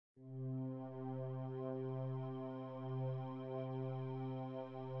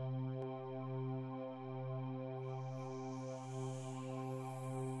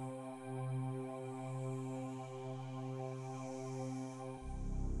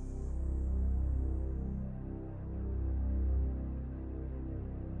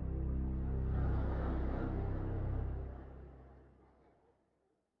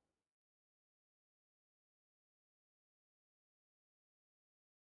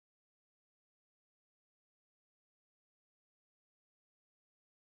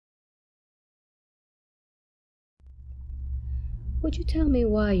Would you tell me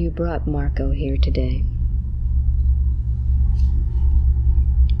why you brought Marco here today?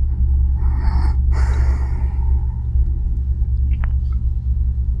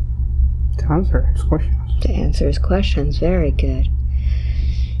 To answer his questions. To answer his questions. Very good.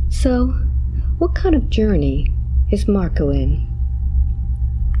 So, what kind of journey is Marco in?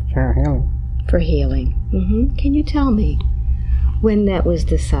 For healing. For healing. Can you tell me when that was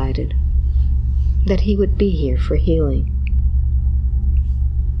decided? That he would be here for healing?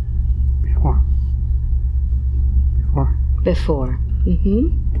 Before.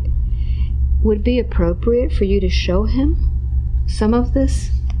 Would it be appropriate for you to show him some of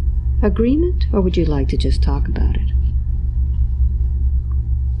this agreement, or would you like to just talk about it?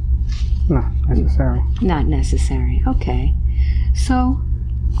 Not necessary. Not necessary. Okay. So,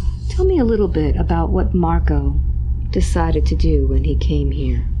 tell me a little bit about what Marco decided to do when he came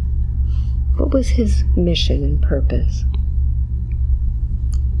here. What was his mission and purpose?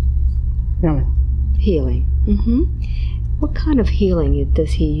 Healing. What kind of healing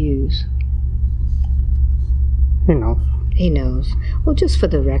does he use? He knows. He knows. Well, just for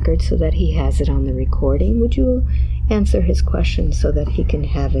the record, so that he has it on the recording, would you answer his question so that he can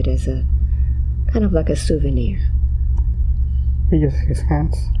have it as a kind of like a souvenir? He uses his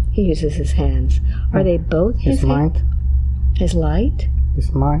hands. He uses his hands. Are they both his mind? His light?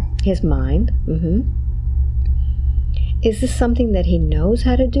 His mind. His mind. Is this something that he knows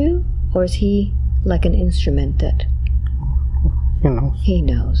how to do, or is he like an instrument that... He knows. He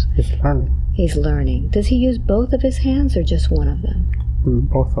knows. He's learning. He's learning. Does he use both of his hands or just one of them?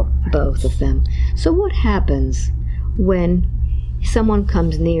 Both of them. Both of them. So what happens when someone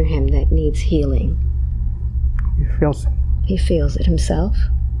comes near him that needs healing? He feels it. He feels it himself?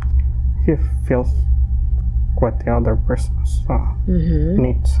 He feels what the other person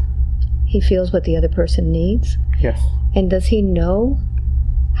needs. He feels what the other person needs? Yes. And does he know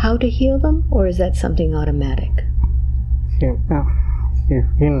how to heal them, or is that something automatic? He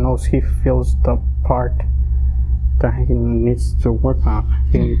knows, he feels the part that he needs to work on.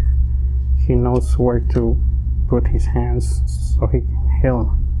 He knows where to put his hands so he can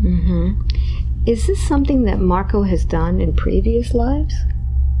heal. Is this something that Marco has done in previous lives?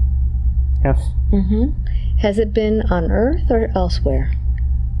 Yes. Has it been on Earth or elsewhere?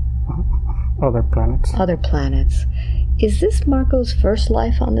 Other planets. Other planets. Is this Marco's first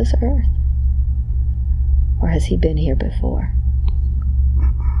life on this Earth? Or has he been here before?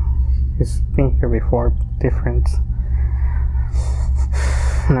 He's been here before, different.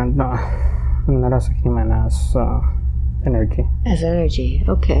 Not as a human, as energy. As energy,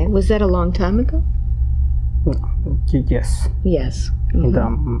 okay. Was that a long time ago? Yes. Yes. In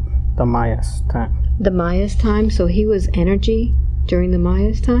the Maya's time. The Maya's time? So he was energy during the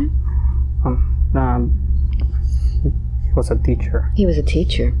Maya's time? He was a teacher. He was a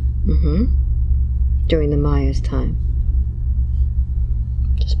teacher. During the Maya's time.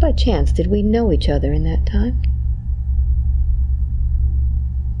 Just by chance, did we know each other in that time?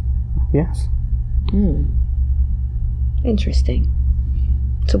 Yes. Interesting.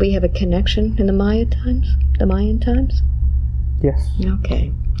 So we have a connection in the Maya times? The Mayan times? Yes.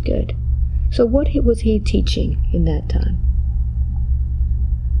 Okay, good. So what was he teaching in that time?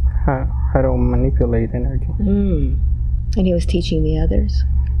 How to manipulate energy. And he was teaching the others?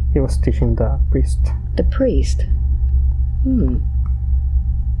 He was teaching the priest. The priest? Can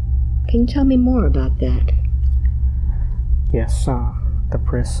you tell me more about that? Yes, the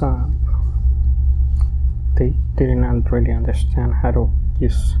priest, they didn't really understand how to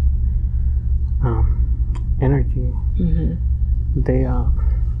use energy. They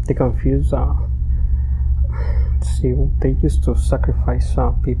confused. They used to sacrifice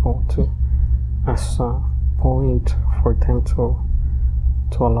people as a point for them to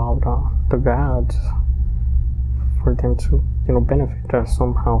allow the gods for them to benefit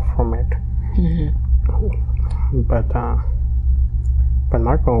somehow from it. But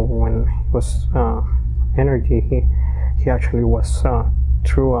Marco, when he was energy, he actually was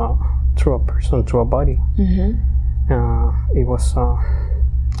through a person, through a body. It was I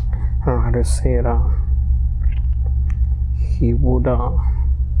don't know how to say it. He would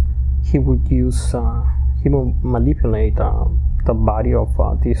use he would manipulate the body of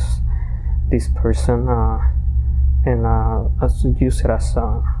this person and use it as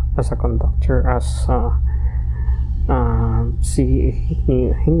a conductor,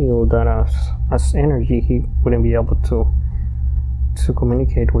 he knew that as energy he wouldn't be able to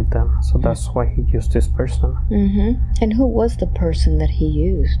communicate with them, so that's why he used this person. And who was the person that he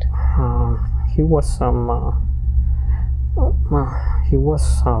used? He was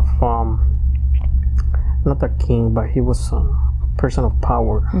not a king, but he was a person of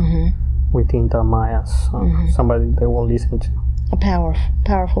power within the Mayas, somebody they will listen to. A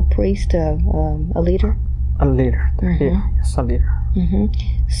powerful priest, a leader? A leader, yeah, yes, a leader.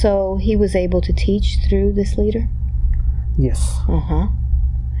 So he was able to teach through this leader? Yes.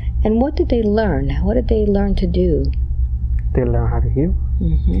 And what did they learn? What did they learn to do? They learn how to heal.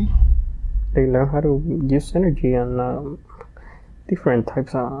 They learn how to use energy and different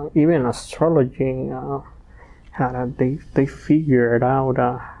types of, even astrology. How they figured out.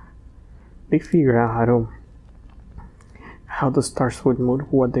 They figured out how the stars would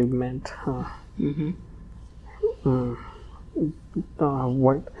move, what they meant.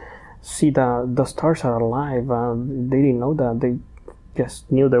 What? See, the stars are alive. They didn't know that. They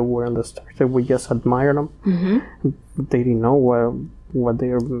just knew they were in the stars. They would just admire them. They didn't know what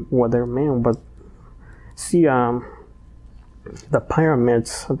they meant. But see, the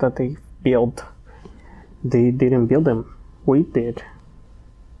pyramids that they built, they didn't build them. We did.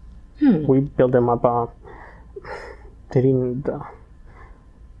 We built them up. They didn't.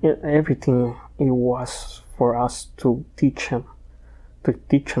 Everything it was for us to teach them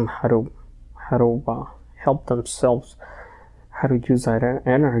how to help themselves, how to use that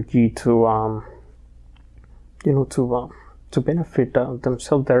energy to to benefit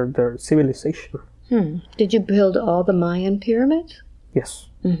themselves, their civilization. Did you build all the Mayan pyramids? Yes.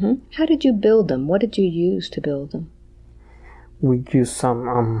 How did you build them? What did you use to build them? We use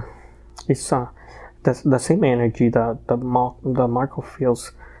some. It's the same energy that the Marco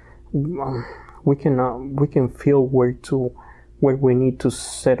feels. We can feel where we need to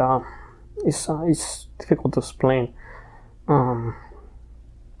set up. It's difficult to explain.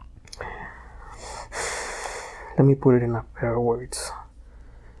 Let me put it in a pair of words.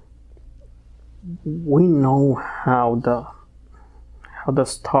 We know how the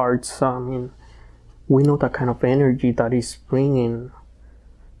stars. We know the kind of energy that is bringing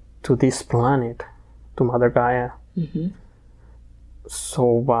to this planet, to Mother Gaia.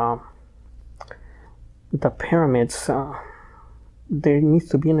 So the pyramids, there needs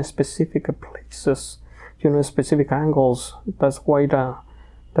to be in specific places, specific angles. That's why the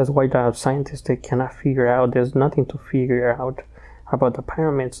scientists, they cannot figure out. There's nothing to figure out about the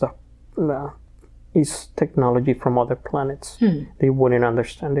pyramids. It's technology from other planets. They wouldn't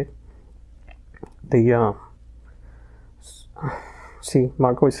understand it. See,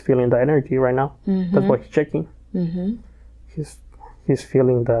 Marco is feeling the energy right now. That's why he's checking. He's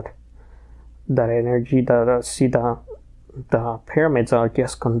feeling that energy. The pyramids are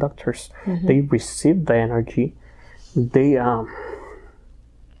just conductors. They receive the energy. They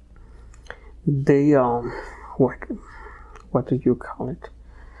what do you call it?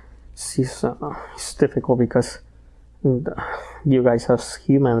 See, it's difficult because you guys as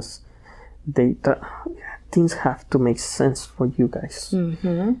humans, things have to make sense for you guys.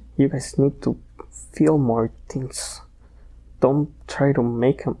 You guys need to feel more things. Don't try to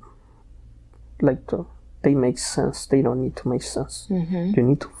make them they make sense. They don't need to make sense. You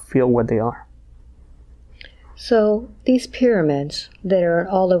need to feel what they are. So these pyramids that are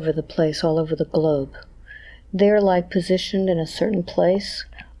all over the place, all over the globe, they're like positioned in a certain place,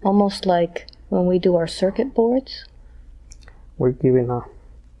 almost like when we do our circuit boards? We're giving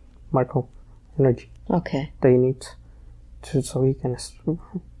Marco energy. Okay. They need to, so he can explain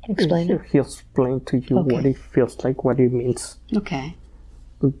it. He'll explain to you what it feels like, what it means. Okay.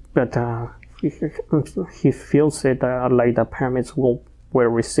 But he feels it like the pyramids were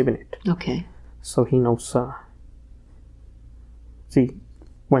receiving it. Okay. So he knows. See,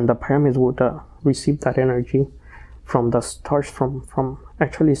 when the pyramids would receive that energy from the stars, from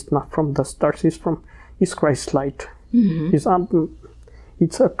actually it's not from the stars, it's Christ light. It's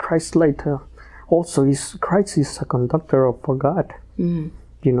a Christ light. Also, Christ is a conductor of God.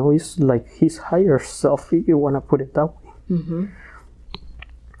 It's like his higher self, if you want to put it that way.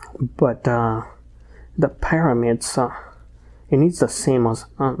 But the pyramids, and it's the same as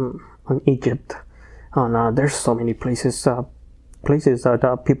on Egypt. There's so many places that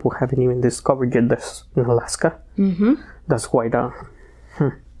people haven't even discovered yet. There's in Alaska. That's why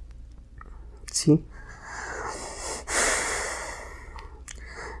see,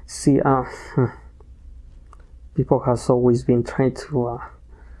 people has always been trying to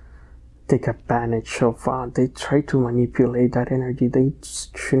take advantage of. They try to manipulate that energy. They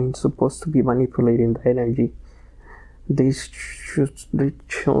shouldn't supposed to be manipulating the energy. They should.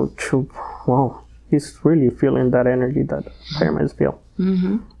 Wow, he's really feeling that energy that pyramids feel.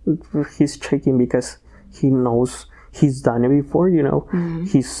 He's checking because he knows he's done it before.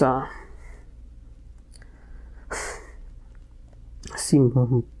 He's see.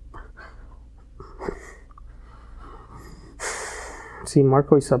 See,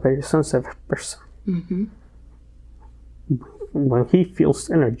 Marco is a very sensitive person. Mm-hmm. When he feels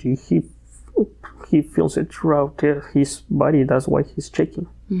energy, he feels it throughout his body. That's why he's shaking.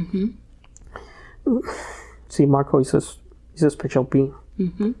 Mm-hmm. See, Marco is a special being.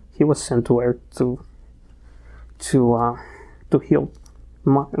 Mm-hmm. He was sent to Earth to heal the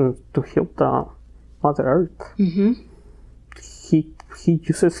Mother Earth. Mm-hmm. He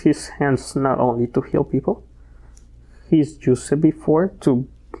uses his hands not only to heal people. He's used it before to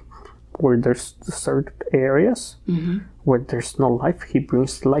where there's certain areas where there's no life. He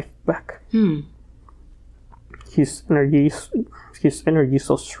brings life back. Mm. His energy is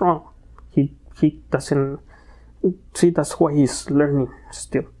so strong. He doesn't see. That's why he's learning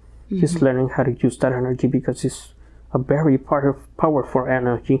still. Mm-hmm. He's learning how to use that energy because it's a very powerful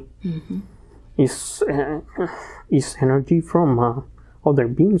energy. Mm-hmm. It's energy from other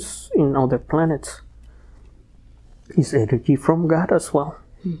beings in other planets. It's energy from God as well.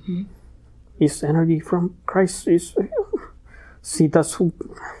 Mm-hmm. It's energy from Christ. See, that's who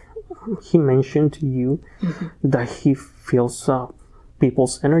he mentioned to you, that he feels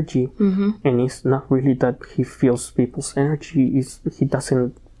people's energy, and it's not really that he feels people's energy. He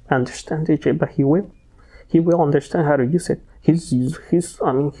doesn't understand it yet, but he will. He will understand how to use it. He's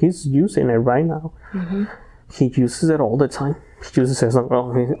using it right now. Mm-hmm. He uses it all the time. He uses it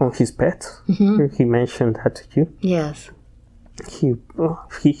on his pets. Mm-hmm. He mentioned that to you. Yes. He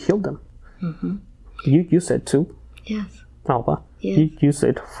healed them. Mm-hmm. You use it too. Yes. Alba. Yes. You use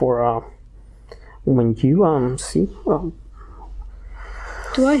it for when you see.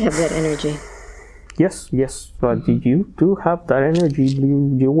 Do I have that energy? Yes, but you do have that energy.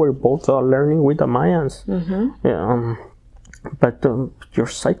 You were both learning with the Mayans. Mm-hmm. But your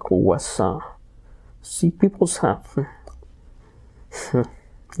cycle was. See, people's have.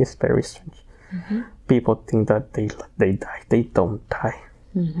 It's very strange. Mm-hmm. People think that they die. They don't die.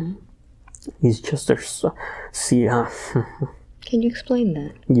 Mm-hmm. It's just there's. See. Can you explain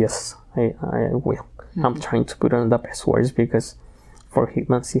that? Yes, I will. Mm-hmm. I'm trying to put on the best words because for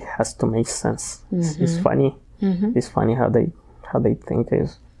humans it has to make sense. Mm-hmm. It's funny. Mm-hmm. It's funny how they think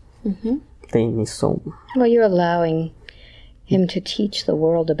is. Mm-hmm. They need so. Well, you're allowing him to teach the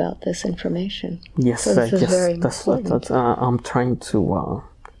world about this information. Yes, so this is very important. I'm trying to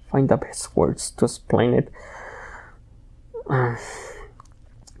find the best words to explain it.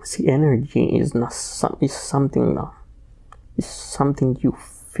 See, energy is not something. It's something you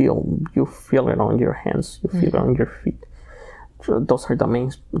feel. You feel it on your hands. You feel it on your feet. Those are the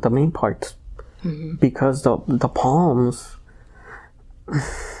main parts. Mm-hmm. Because the palms.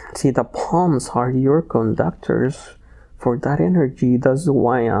 See, the palms are your conductors for that energy. That's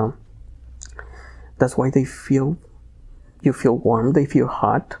why they feel. You feel warm. They feel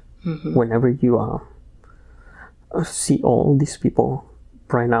hot. Mm-hmm. Whenever you see all these people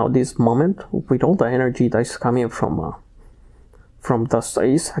right now, this moment, with all the energy that's coming from dust,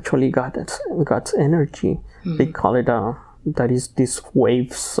 is actually God's energy. Mm-hmm. They call it that is these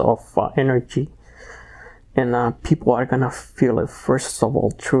waves of energy, and people are gonna feel it first of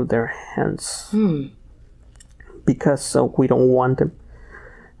all through their hands, because we don't want them.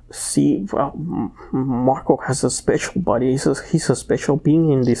 See, Marco has a special body. He's a special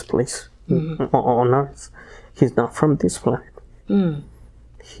being in this place, on Earth. He's not from this planet.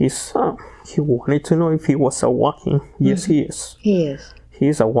 He wanted to know if he was a walking. Yes, he is. He is. He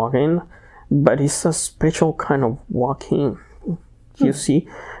is a walking, but it's a special kind of walking. You see,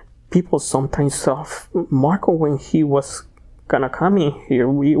 people sometimes Marco, when he was gonna come in here,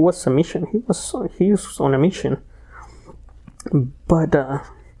 it was a mission. He was on a mission, but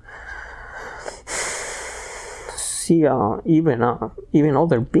see, even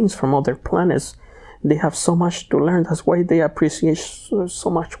other beings from other planets, they have so much to learn. That's why they appreciate so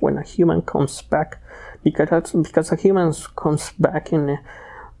much when a human comes back, because a human comes back, and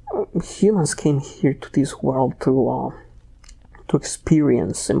humans came here to this world to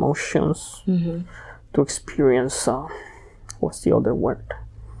experience emotions, to experience what's the other word?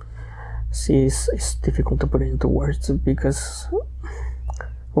 See, it's difficult to put into words because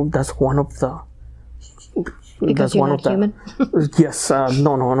that's one of the. Because you're not human? Yes,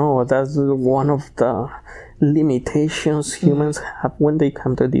 no. That's one of the limitations humans have when they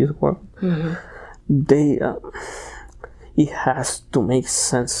come to this world. Mm-hmm. It has to make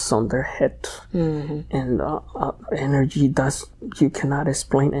sense on their head. Mm-hmm. And energy you cannot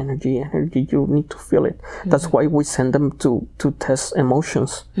explain energy. Energy, you need to feel it. Mm-hmm. That's why we send them to test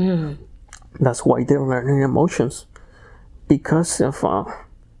emotions. Mm-hmm. That's why they're learning emotions. Because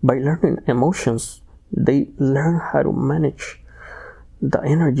by learning emotions, they learn how to manage the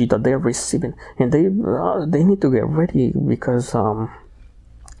energy that they're receiving, and they need to get ready, because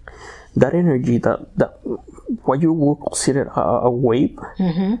that energy, that what you would consider a wave,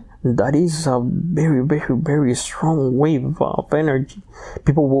 that is a very, very, very strong wave of energy.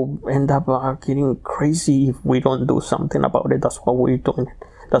 People will end up getting crazy if we don't do something about it. That's why we're doing it.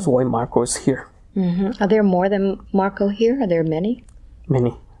 That's why Marco is here. Are there more than Marco here? Are there many?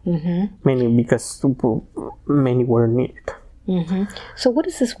 Many. Many, because many were needed. So what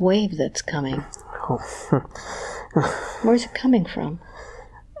is this wave that's coming? Where's it coming from?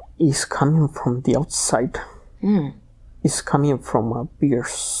 It's coming from the outside. It's coming from a bigger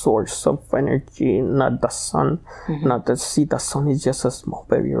source of energy, not the sun. Not the sea. The sun is just a small,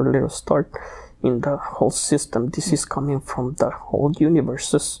 very little star in the whole system. This is coming from the whole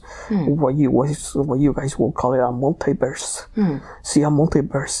universes. What you guys will call it a multiverse. See, a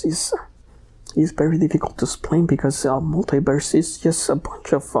multiverse is very difficult to explain, because a multiverse is just a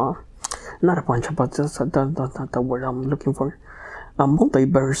bunch of not a bunch of, but just the word I'm looking for. A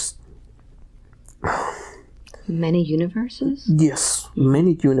multiverse. Many universes? Yes,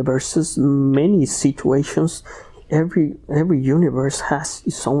 many universes, many situations. Every universe has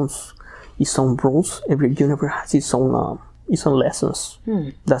its own rules. Every universe has its own lessons.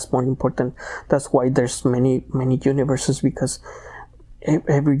 That's more important. That's why there's many universes, because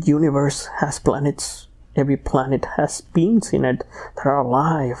every universe has planets. Every planet has beings in it that are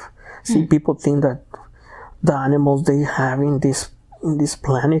alive. See, people think that the animals they have in this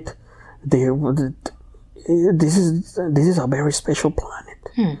planet, this is a very special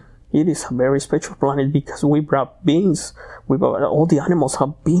planet. It is a very special planet, because we brought beings. All the animals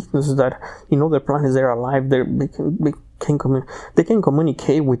have beings that, the planets, they're alive. They can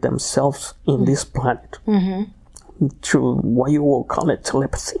communicate with themselves in this planet through what you will call it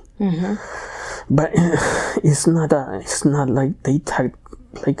telepathy. But it's not like they talk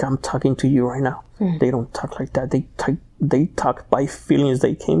like I'm talking to you right now. They don't talk like that. They talk by feelings.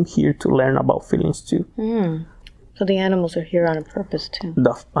 They came here to learn about feelings too. So the animals are here on a purpose too.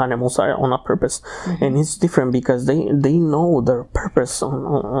 The animals are on a purpose, and it's different because they know their purpose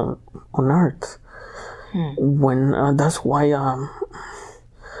on Earth. When that's why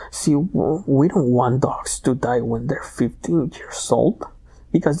see, we don't want dogs to die when they're 15 years old,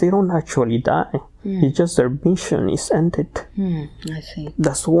 because they don't actually die. It's just their mission is ended. I see.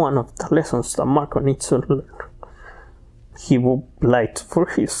 That's one of the lessons that Marco needs to learn. He would like for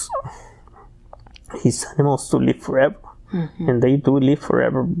his animals to live forever, and they do live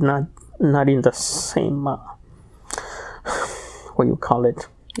forever. Not in the same what you call it?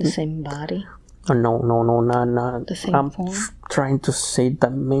 The same body. No, not the same form. Trying to say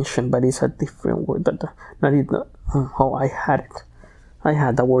dimension, but it's a different word. Not in the how I had it. I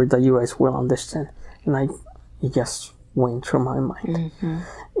had the word that you guys will understand, and it just went through my mind.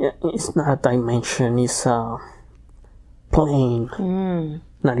 It's not a dimension, it's a plane.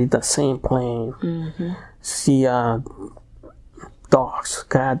 Not in the same plane. See, dogs,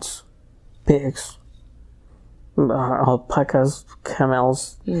 cats, pigs, alpacas,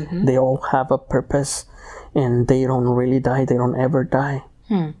 camels, they all have a purpose, and they don't really die. They don't ever die.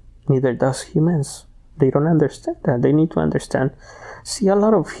 Neither does humans. They don't understand that. They need to understand. See, a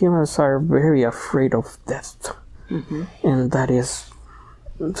lot of humans are very afraid of death, and that is,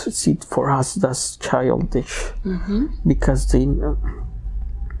 see, for us that's childish, because they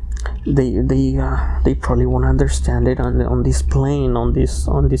probably won't understand it on this plane, on this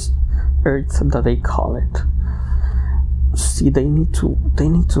earth that they call it. See, they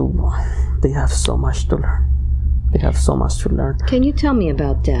have so much to learn. They have so much to learn. Can you tell me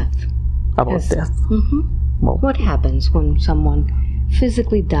about death? About death? Well, what happens when someone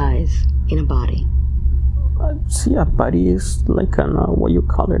physically dies in a body? See, a body is like what you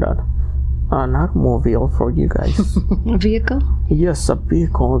call it, an automobile for you guys. A vehicle? Yes, a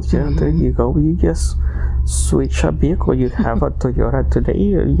vehicle. Yeah, there you go. You just switch a vehicle. You have a Toyota today.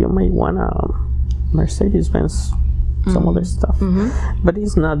 You may want a Mercedes-Benz, some other stuff. But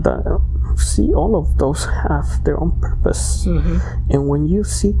it's not that. See, all of those have their own purpose. And when you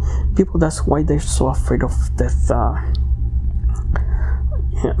see people, that's why they're so afraid of death.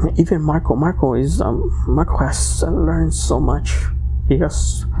 Even Marco has learned so much. He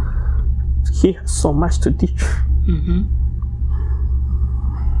has so much to teach.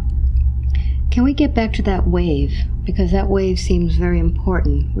 Can we get back to that wave? Because that wave seems very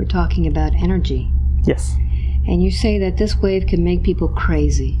important. We're talking about energy. Yes. And you say that this wave can make people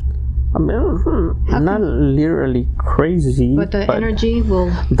crazy. I mean, not literally crazy, but the energy will.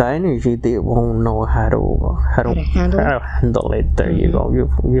 The energy, they won't know how to handle it. There you go.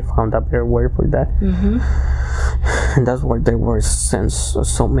 You found a better word for that. And that's why they were sent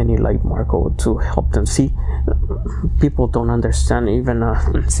so many like Marco to help them. See, people don't understand even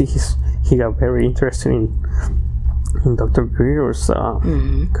see he got very interested in Dr. Greer's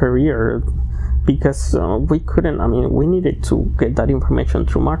career, because we couldn't, I mean, we needed to get that information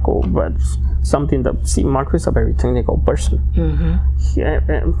through Marco, but something that, see, Marco is a very technical person.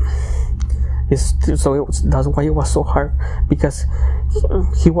 That's why it was so hard, because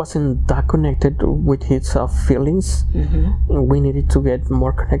he wasn't that connected with his feelings. We needed to get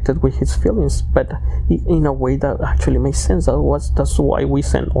more connected with his feelings, but in a way that actually makes sense. That's why we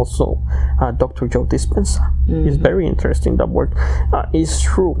sent also Dr. Joe Dispenza. It's very interesting, that work. It's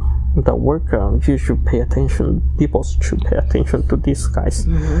true, the work, you should pay attention, people should pay attention to these guys.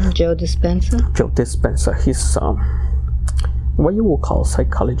 Joe Dispenza? Joe Dispenza, he's what you will call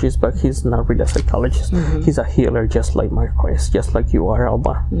psychologist, but he's not really a psychologist. He's a healer, just like Marquez, just like you are,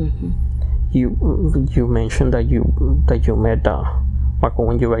 Alba. You mentioned that you met Marco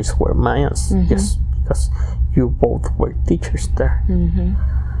when you guys were Mayans. Yes, because you both were teachers there.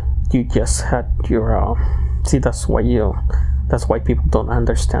 You just had your see, that's why people don't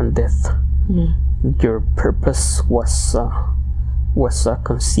understand death. Your purpose was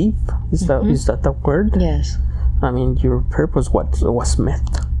conceived. Is that the word? Yes. I mean, your purpose was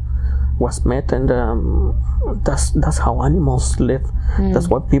met, and that's how animals live. That's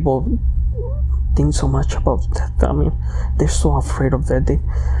why people think so much about death. I mean, they're so afraid of that.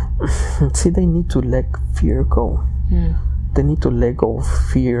 They need to let fear go. They need to let go of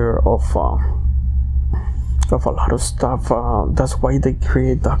fear of a lot of stuff. That's why they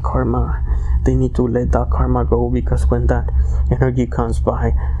create that karma. They need to let that karma go, because when that energy comes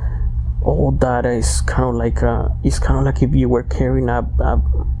by, all that is kind of like if you were carrying a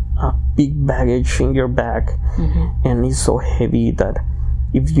big baggage in your back, and it's so heavy that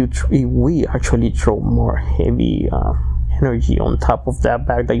if we actually throw more heavy energy on top of that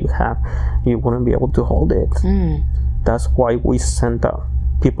bag that you have, you wouldn't be able to hold it. That's why we send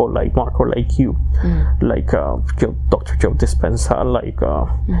people like Marco, like you, like Dr. Joe Dispenza, like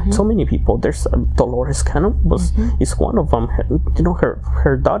so many people. There's Dolores Cano is one of them. You know,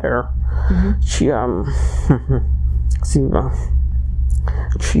 her daughter.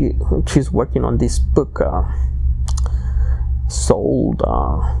 She's working on this book, Soul,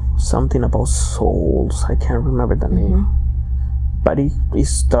 something about souls. I can't remember the name, but it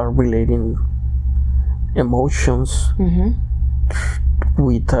start relating emotions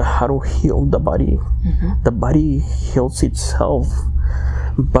with how to heal the body. The body heals itself,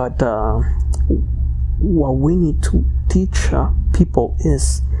 but what we need to teach people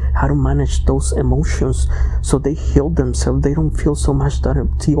is how to manage those emotions so they heal themselves. They don't feel so much that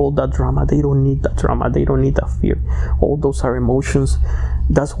all that drama. They don't need that drama. They don't need that fear. All those are emotions.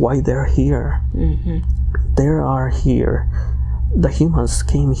 That's why they're here. They are here. The humans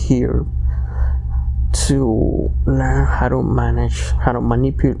came here to learn how to manage, how to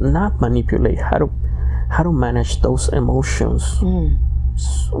manipulate, how to manage those emotions.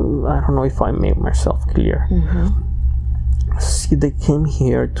 So, I don't know if I made myself clear. See, they came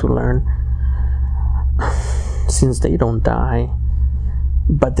here to learn, since they don't die,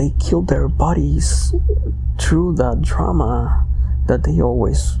 but they kill their bodies through the drama that they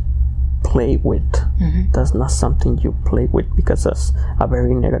always play with. That's not something you play with, because that's a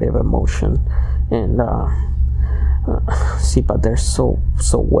very negative emotion. And see, but they're so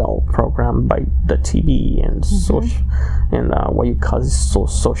well programmed by the TV and social, and what you call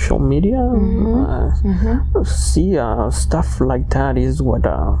social media. See, stuff like that is what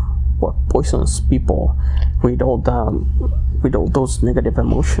poisons people with all those negative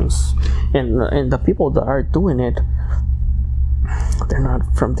emotions. And the people that are doing it, they're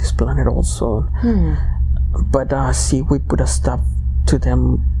not from this planet also. But see, we put a stop to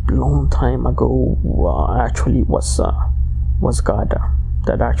them long time ago. Actually was God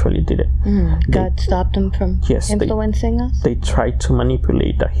that actually did it. God stopped them from influencing us? They tried to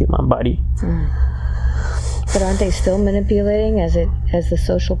manipulate the human body. But aren't they still manipulating as the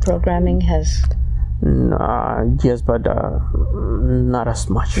social programming has? Yes, but not as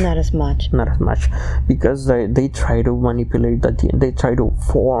much. Not as much, because they try to manipulate they try to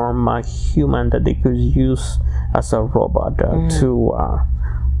form a human that they could use as a robot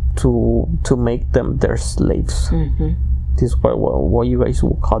to make them their slaves. This is what you guys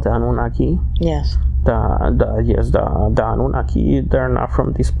would call the Anunnaki. Yes. The Anunnaki, they're not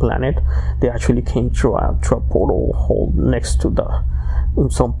from this planet. They actually came through a portal hole next to in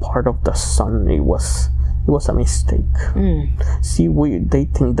some part of the sun. It was It was a mistake. See, they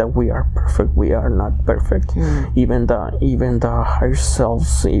think that we are perfect. We are not perfect. Even the higher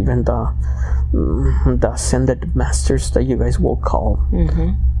selves, even the ascended masters that you guys will call,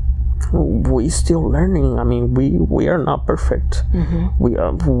 we still learning. I mean, we are not perfect. We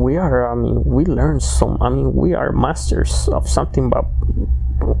are. I mean, we learn some. I mean, we are masters of something, but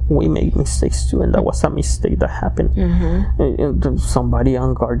we make mistakes too, and that was a mistake that happened. And somebody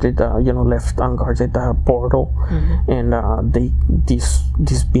unguarded, left unguarded the portal, and these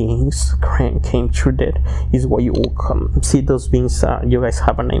beings came through that. Is what you will see those beings. You guys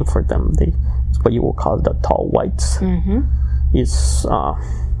have a name for them. It's what you will call the tall whites. It's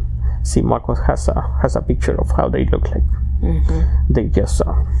see, Marcos has a picture of how they look like. They just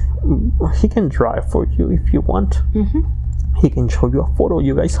he can drive for you if you want. He can show you a photo.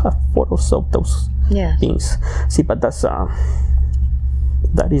 You guys have photos of those things. See, but that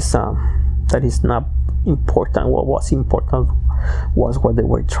is not important. What was important was what they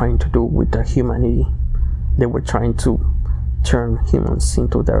were trying to do with the humanity. They were trying to turn humans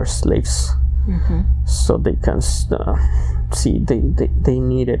into their slaves, so they can see. They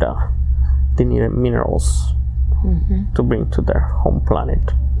needed minerals to bring to their home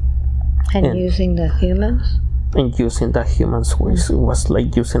planet, and using the humans. And using the humans was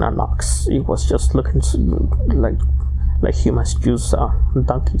like using an ox. It was just looking like humans use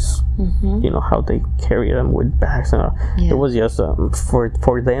donkeys. You know how they carry them with bags. It was just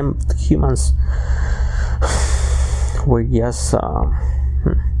for them, humans were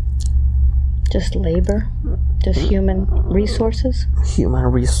just labor, just human resources. Human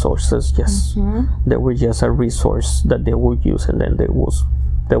resources, yes. They were just a resource that they would use, and then they will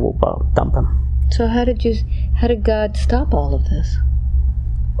dump them. So how did God stop all of this?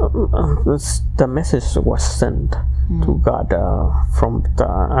 The message was sent to God from the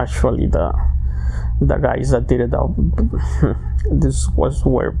guys that did it. This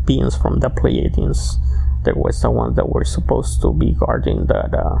were beings from the Pleiadians. There was the ones that were supposed to be guarding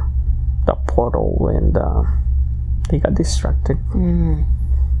the portal, and they got distracted.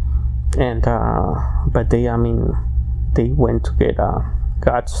 And but they went to get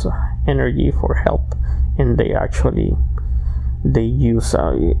God's energy for help, and they use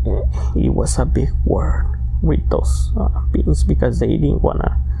it was a big word with those beings, because they didn't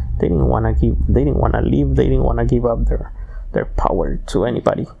wanna leave, they didn't wanna give up their power to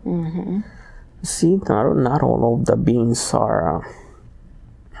anybody. See, not all of the beings are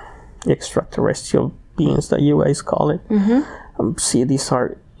extraterrestrial beings that you guys call it. See, these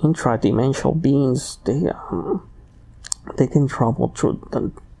are intra-dimensional beings. They can travel through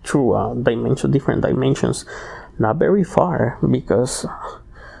different dimensions, not very far, because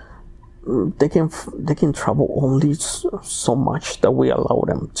they can travel only so much that we allow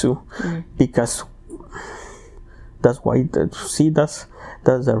them to, because that's why that's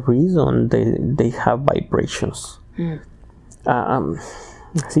the reason they have vibrations.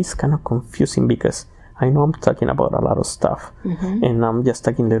 It's kind of confusing, because I know I'm talking about a lot of stuff, and I'm just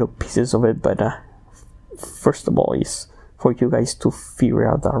taking little pieces of it, but first of all, is for you guys to figure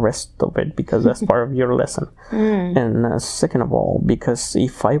out the rest of it, because that's part of your lesson. And second of all, because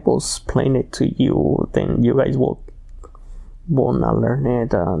if I will explain it to you, then you guys will not learn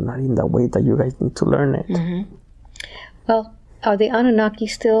it, not in the way that you guys need to learn it. Well, are the Anunnaki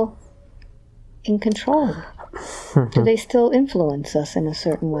still in control? Do they still influence us in a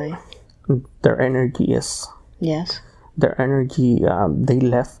certain way? Their energy is. Yes. Their energy, they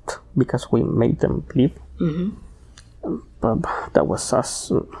left because we made them leave. That was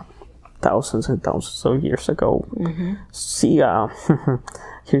us thousands and thousands of years ago. See,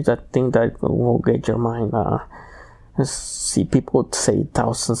 here's the thing that will get your mind. See, people say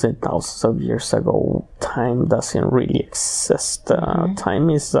thousands and thousands of years ago. Time doesn't really exist.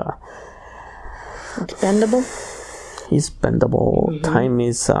 Time is it's bendable. It's bendable. Time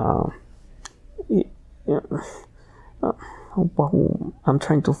is I'm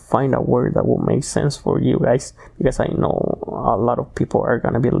trying to find a word that will make sense for you guys, because I know a lot of people are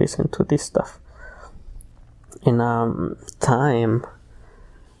gonna be listening to this stuff. And time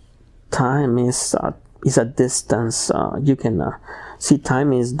is a distance. You can see,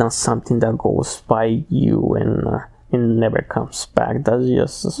 time is not something that goes by you and never comes back. That's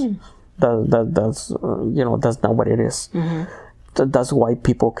just that's that's not what it is. That's why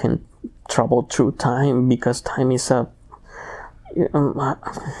people can travel through time, because time is a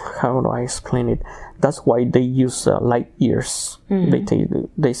how do I explain it? That's why they use light years.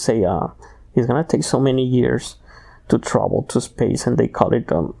 They say it's gonna take so many years to travel to space, and they call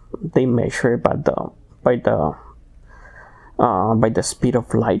it they measure it by the speed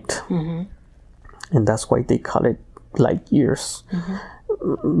of light. And that's why they call it light years,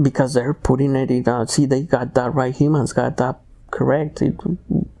 because they're putting it in. See, they got that right. Humans got that correct.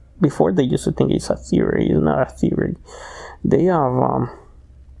 Before they used to think it's a theory. It's not a theory. They have.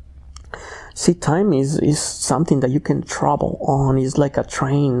 See, time is something that you can travel on. It's like a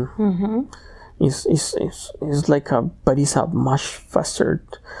train. It's like but it's a much faster.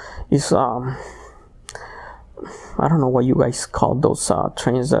 It's I don't know what you guys call those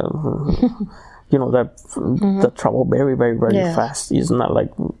trains that that travel very, very, very fast. It's not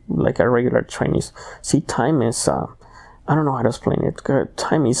like a regular train. See, time is I don't know how to explain it.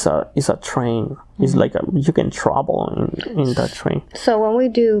 Time is a train. It's like you can travel in that train. So when we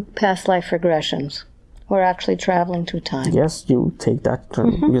do past life regressions, we're actually traveling through time. Yes, you take that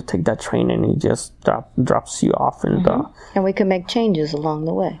you take that train and it just drops you off, and we can make changes along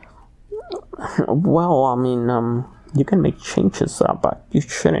the way. Well, I mean, you can make changes, but you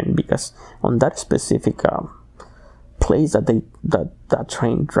shouldn't, because on that specific place that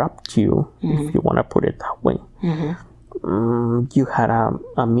train dropped you, if you want to put it that way, you had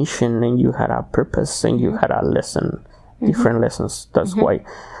a mission, and you had a purpose, and you had a lesson, different lessons. That's why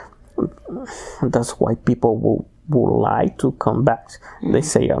people will like to come back. They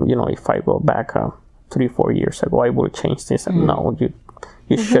say, if I go back 3-4 years ago, I will change this. No,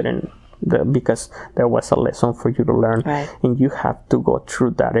 you shouldn't. Because there was a lesson for you to learn, and you have to go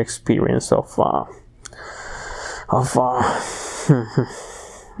through that experience of I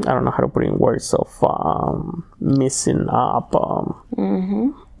don't know how to put it in words, of messing up.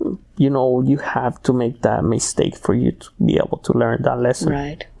 You have to make that mistake for you to be able to learn that lesson.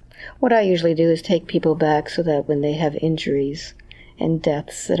 Right. What I usually do is take people back so that when they have injuries and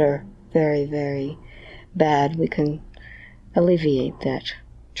deaths that are very, very bad, we can alleviate that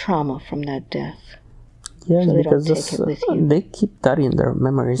trauma from that death. Yes, so they because don't take it with you. They keep that in their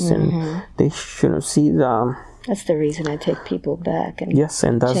memories, and they shouldn't see the. That's the reason I take people back. And yes,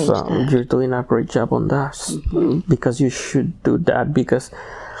 and that's you're doing a great job on that, because you should do that. Because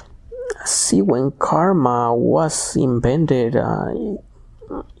see, when karma was invented,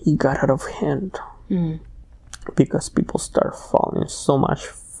 it got out of hand, because people start falling so much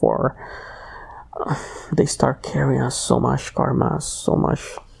for. They start carrying so much karma, so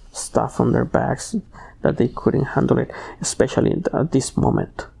much stuff on their backs that they couldn't handle it, especially at this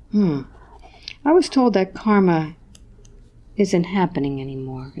moment. I was told that karma isn't happening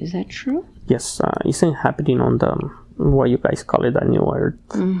anymore. Is that true? Yes, isn't happening on the, what you guys call it, the new earth.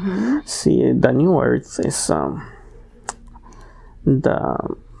 See, the new earth is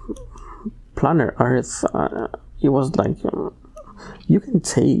the planet Earth. It was like you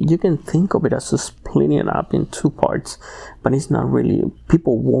can think of it as splitting it up in two parts, but it's not really.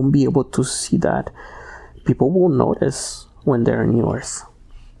 People won't be able to see that. People will notice when they're in New Earth.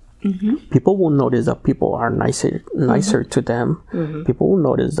 People will notice that people are nicer to them. People will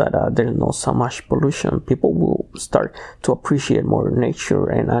notice that there's not so much pollution. People will start to appreciate more nature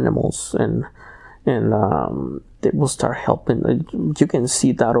and animals, and they will start helping. You can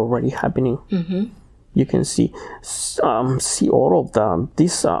see that already happening. You can see all of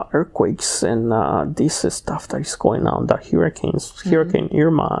these earthquakes and this stuff that is going on. The hurricanes, Hurricane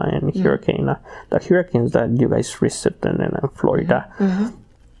Irma, and the hurricanes that you guys visited in Florida.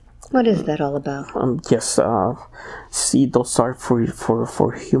 What is that all about? Yes, see, those are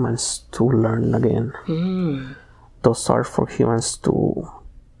for humans to learn again. Those are for humans to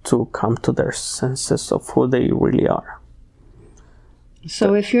come to their senses of who they really are.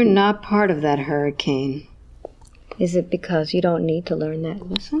 So if you're not part of that hurricane, is it because you don't need to learn that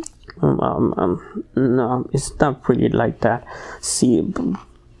lesson? No, it's not really like that. See,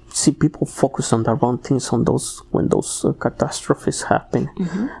 people focus on the wrong things when those catastrophes happen.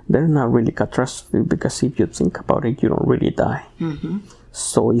 They're not really catastrophe, because if you think about it, you don't really die.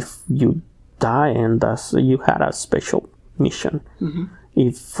 So if you die, and you had a special mission.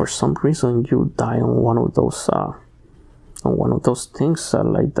 If for some reason you die on one of those things,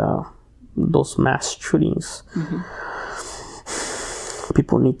 like those mass shootings,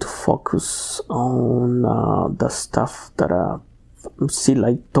 people need to focus on the stuff that see,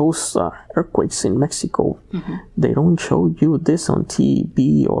 like those earthquakes in Mexico. They don't show you this on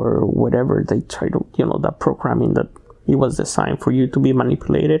TV or whatever. They try to, the programming that it was designed for you to be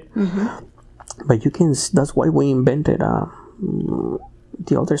manipulated. But you can. That's why we invented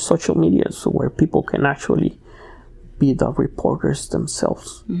the other social medias, where people can actually be the reporters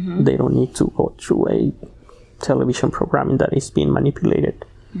themselves. They don't need to go through a television programming that is being manipulated,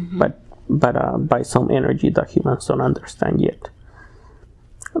 but by some energy that humans don't understand yet.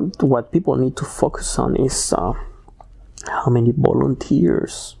 What people need to focus on is how many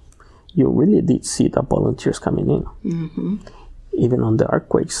volunteers you really did see the volunteers coming in. Mm-hmm. Even on the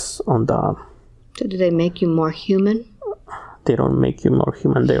earthquakes, on the... So do they make you more human? They don't make you more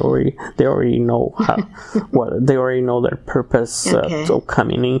human. They already know how. They already know their purpose of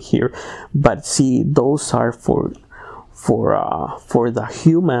coming in here. But see, those are for the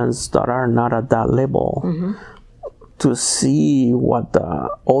humans that are not at that level. Mm-hmm. To see what the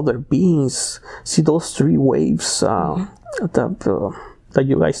other beings see, those 3 waves that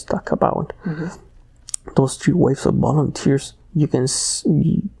you guys talk about. Mm-hmm. Those 3 waves of volunteers, you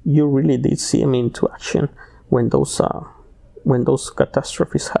really did see them into action when those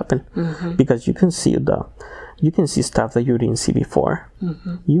catastrophes happen. Mm-hmm. Because you can see stuff that you didn't see before.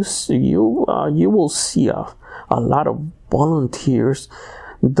 Mm-hmm. You will see a lot of volunteers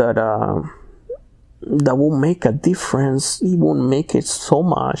that will make a difference. It won't make it so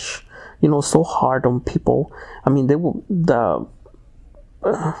much, so hard on people. I mean, they will the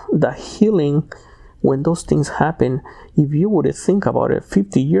healing when those things happen. If you would think about it,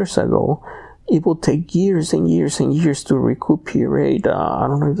 50 years ago, it will take years and years and years to recuperate. I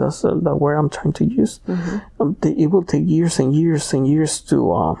don't know if that's the word I'm trying to use. Mm-hmm. It will take years and years and years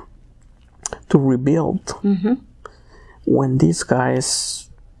to rebuild. Mm-hmm. When these guys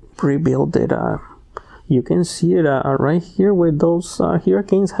rebuild it, you can see it right here where those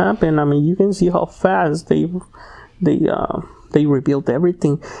hurricanes happen. I mean, you can see how fast they rebuilt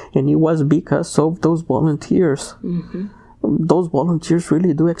everything, and it was because of those volunteers. Mm-hmm. Those volunteers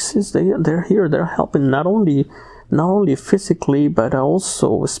really do exist. They're here. They're helping not only physically but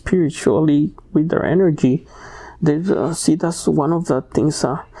also spiritually with their energy. See, that's one of the things.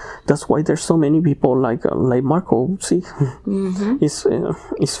 That's why there's so many people like Marco. See, mm-hmm.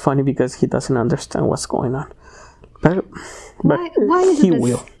 It's funny because he doesn't understand what's going on. But why is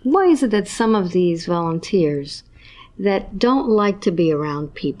it that some of these volunteers that don't like to be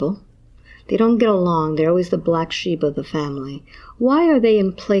around people, they don't get along, they're always the black sheep of the family, why are they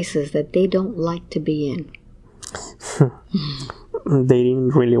in places that they don't like to be in? They didn't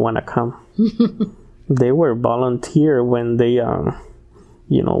really want to come. They were volunteer when they,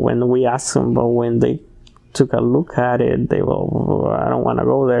 when we asked them, but when they took a look at it, they were, I don't want to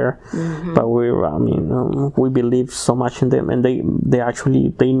go there. Mm-hmm. But we believe so much in them, and they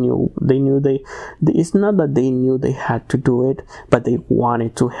knew it's not that they knew they had to do it, but they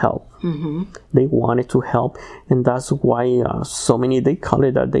wanted to help. Mm-hmm. They wanted to help, and that's why so many, they call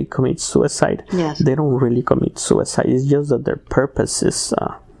it that they commit suicide. Yes. They don't really commit suicide. It's just that their purpose is,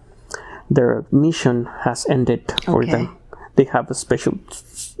 their mission has ended for them. They have a special,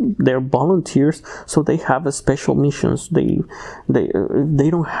 they're volunteers, so they have a special missions. They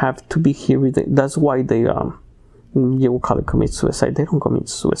don't have to be here with it. That's why they you will call it commit suicide. They don't commit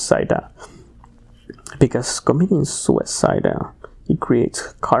suicide because committing suicide it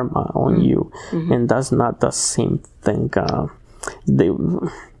creates karma on you, mm-hmm. and that's not the same thing.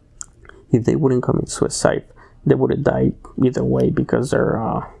 If they wouldn't commit suicide, they would have died either way, because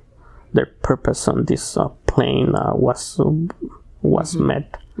their purpose on this plane was mm-hmm.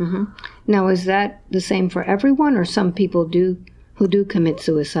 met. Mm-hmm. Now, is that the same for everyone, or some people who do commit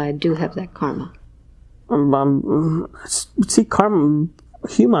suicide do have that karma? See, karma.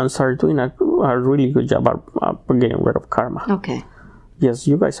 Humans are doing a really good job of getting rid of karma. Okay. Yes,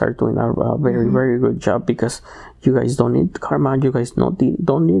 you guys are doing a very, mm-hmm. very good job, because you guys don't need karma. You guys don't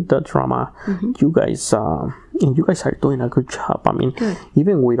need the drama. Mm-hmm. You guys are doing a good job. I mean, good.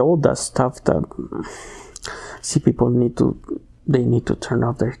 Even with all that stuff that, see, people need to turn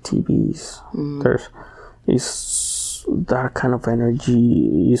off their TVs. Mm. Is that kind of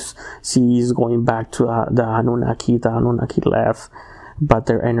energy is going back to the Anunnaki. The Anunnaki left, but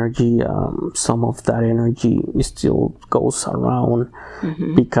their energy, some of that energy still goes around,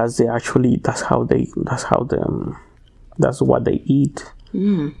 mm-hmm. because that's what they eat.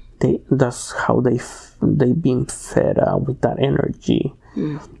 Mm. That's how they being fed with that energy.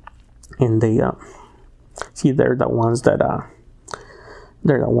 Mm. And they see, they're the ones that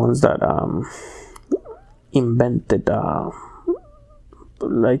invented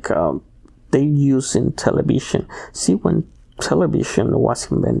they use in television. See, when television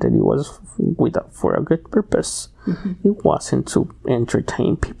was invented, it was for a good purpose. Mm-hmm. It wasn't to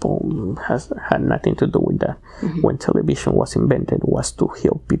entertain people. Had nothing to do with that. Mm-hmm. When television was invented, it was to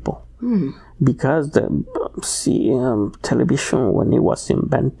heal people. Mm. Because television, when it was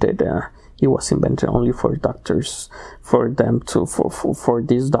invented only for doctors, for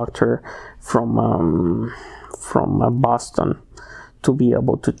this doctor from Boston to be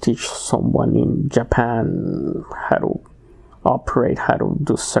able to teach someone in Japan how to operate, how to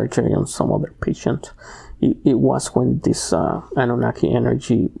do surgery on some other patient. It was when this Anunnaki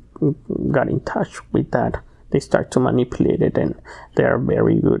energy got in touch with that, they start to manipulate it, and they are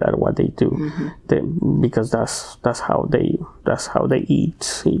very good at what they do. Because that's how they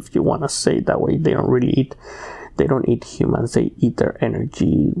eat. If you want to say it that way, they don't really eat. They don't eat humans. They eat their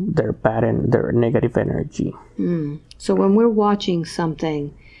energy, their bad and their negative energy. So when we're watching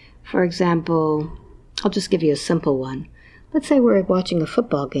something, for example, I'll just give you a simple one. Let's say we're watching a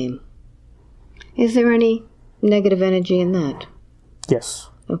football game. Is there any negative energy in that? Yes.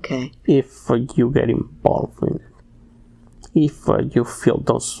 Okay. If you get involved in it, if you feel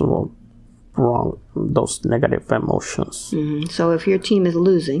those those negative emotions. So if your team is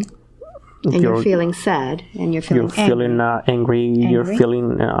losing, and you're feeling sad, and you're feeling angry, you're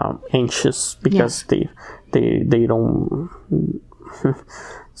feeling anxious because they don't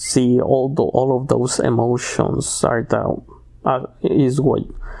see all of those emotions are is what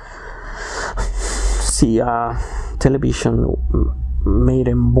television made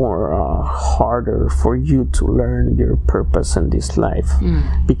it more harder for you to learn your purpose in this life,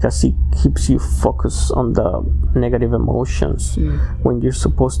 because it keeps you focused on the negative emotions when you're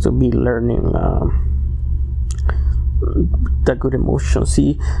supposed to be learning the good emotions.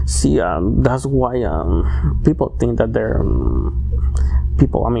 See, that's why people think that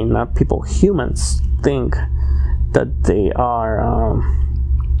humans think that they are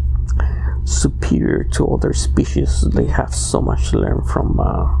superior to other species. They have so much to learn from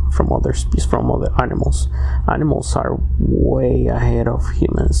other species, from other animals. Animals are way ahead of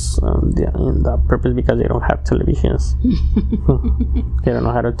humans in that purpose, because they don't have televisions. They don't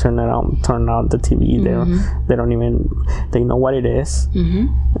know how to turn on the TV. They know what it is.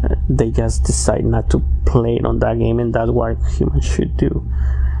 They just decide not to play it on that game, and that's what humans should do.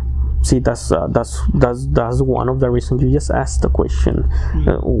 See, that's one of the reasons you just asked the question.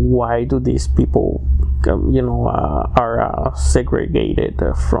 Why do these people, are segregated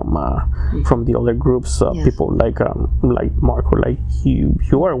from the other groups? People like Marco, like you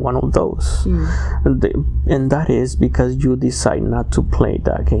are one of those, and that is because you decide not to play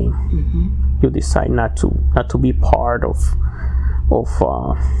that game. You decide not to be part of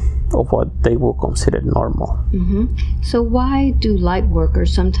what they will consider normal. So why do light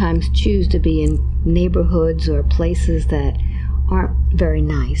workers sometimes choose to be in neighborhoods or places that aren't very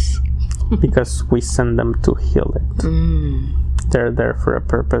nice? Because we send them to heal it. They're there for a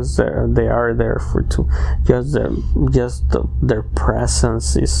purpose. They are there for their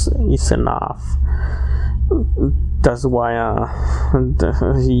presence is enough. That's why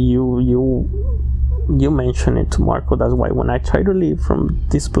you mentioned it to Marco. That's why when I try to leave from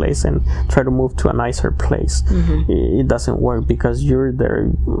this place and try to move to a nicer place, it doesn't work, because you're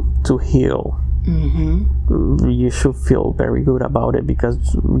there to heal. You should feel very good about it, because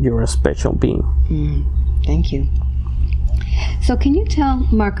you're a special being. Thank you. So can you tell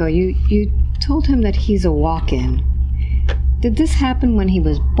Marco, you told him that he's a walk-in. Did this happen when he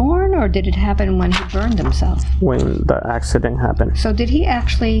was born, or did it happen when he burned himself? When the accident happened. So did he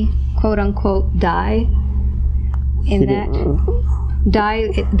actually, quote-unquote, die in that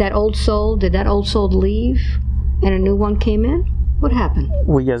old soul? Did that old soul leave and a new one came in? What happened?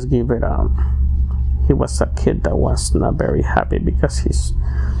 We just give it he was a kid that was not very happy because his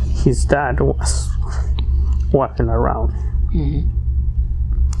dad was walking around.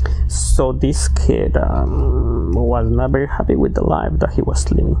 So this kid was not very happy with the life that he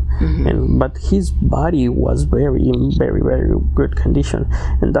was living, but his body was very, very, very good condition,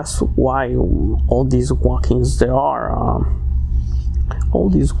 and that's why all these walk-ins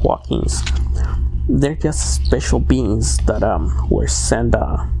they're just special beings that were sent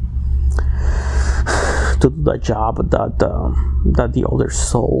to do the job that the other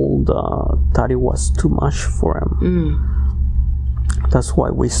soul thought it was too much for him. That's why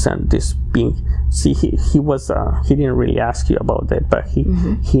we sent this being. See, he didn't really ask you about that, but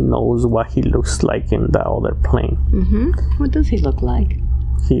he knows what he looks like in the other plane. What does he look like?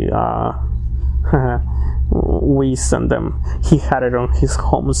 We sent them. He had it on his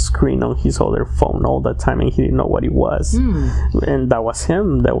home screen on his other phone all the time, and he didn't know what it was. And that was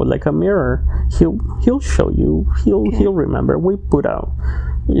him. That was like a mirror. He'll show you. He'll remember. We put out.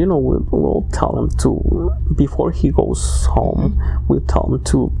 We'll tell him to, before he goes home, we'll tell him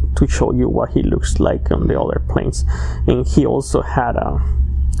to show you what he looks like on the other planes. And he also had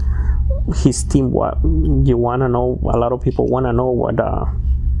his team. What you want to know? A lot of people want to know what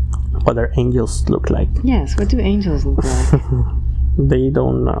their angels look like. Yes, what do angels look like? They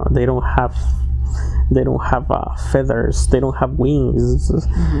don't have feathers. They don't have wings.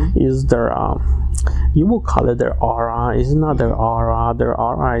 Is their you will call it their aura. It's not their aura. Their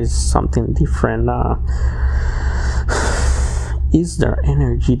aura is something different. is their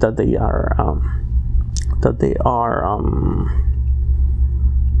energy that they are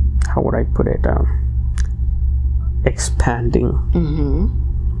how would I put it, expanding.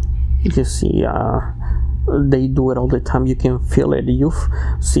 You see, they do it all the time. You can feel it. You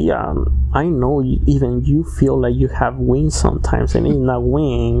see, I know even you feel like you have wings sometimes, and it's not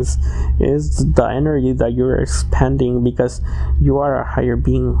wings, it's the energy that you're expanding, because you are a higher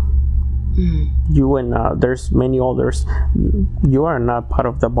being. You and there's many others. You are not part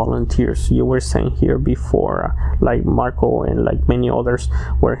of the volunteers. You were sent here before, like Marco and like many others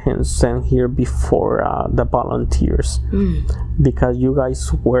were sent here before the volunteers, because you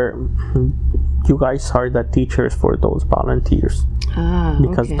guys are the teachers for those volunteers.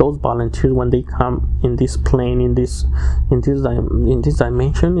 Because those volunteers, when they come in this plane, in this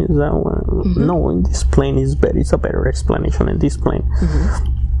dimension, is that one? No, in this plane is better. It's a better explanation. In this plane,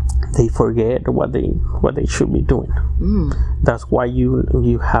 they forget what they should be doing. That's why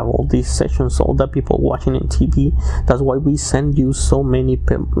you have all these sessions, all the people watching in TV. That's why we send you so many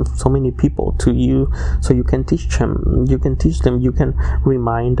people to you, so you can teach them. You can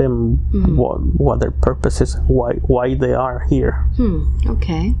remind them what their purpose is, why they are here.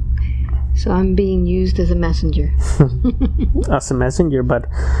 Okay, so I'm being used as a messenger. As a messenger, but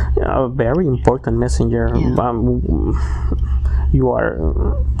a very important messenger.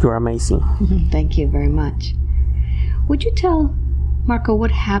 You're amazing. Thank you very much. Would you tell Marco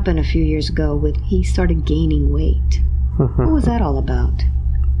what happened a few years ago when he started gaining weight? What was that all about?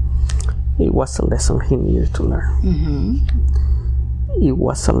 It was a lesson he needed to learn. It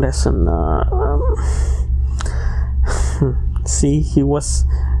was a lesson. See, he was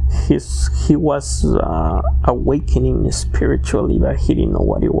awakening spiritually, but he didn't know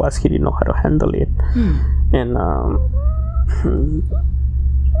what it was. He didn't know how to handle it, and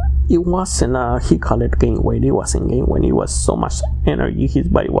it wasn't he called it gain weight. It wasn't gain weight. It was so much energy his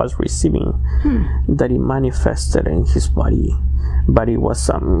body was receiving that it manifested in his body, but it was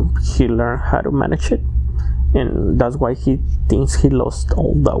he learned how to manage it, and that's why he thinks he lost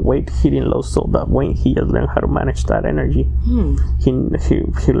all the weight. He didn't lose all that weight. He just learned how to manage that energy. He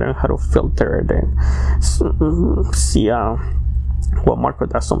learned how to filter it and see what Marco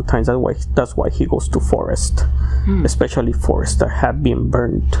does sometimes. That's why he goes to forest, especially forests that have been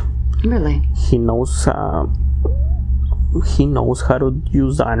burned. Really? He knows how to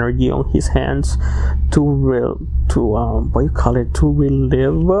use the energy on his hands to relive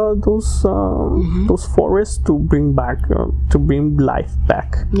those forests, to bring life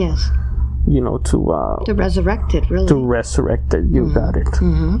back. Yes. To resurrect it, really. To resurrect it. You got it.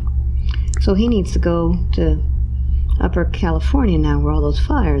 So he needs to go to Upper California now, where all those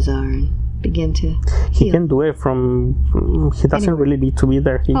fires are, and begin to heal. He can do it from, he doesn't really need to be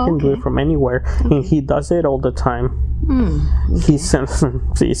there. He can do it from anywhere, and he does it all the time.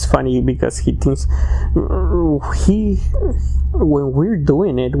 It's funny because he thinks when we're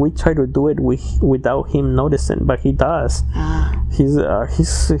doing it, we try to do it without him noticing, but he does. He's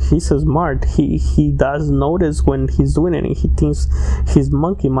smart. He does notice when he's doing it, and he thinks his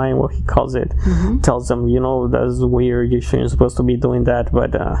monkey mind, what he calls it, tells him, that's weird, you're supposed to be doing that,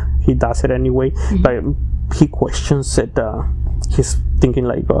 but he does it anyway. But he questions it. He's thinking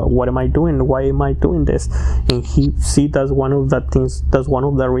like, what am I doing? Why am I doing this? And that's one of the things, that's one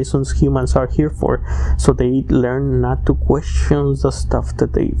of the reasons humans are here for, so they learn not to question the stuff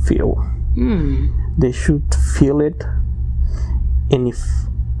that they feel. They should feel it, and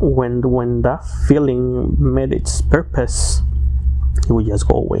when that feeling met its purpose, it will just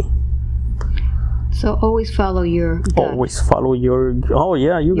go away. So always follow your gut. Always follow your,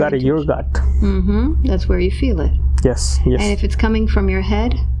 you got it, your gut. That's where you feel it. Yes. And if it's coming from your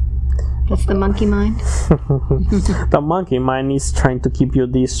head, that's the monkey mind? The monkey mind is trying to keep you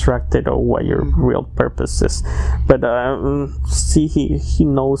distracted of what your real purpose is. But see, he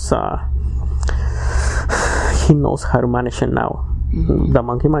knows how to manage it now. The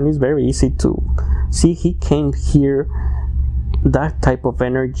monkey mind is very easy to see. He came here, that type of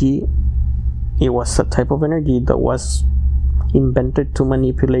energy, it was a type of energy that was invented to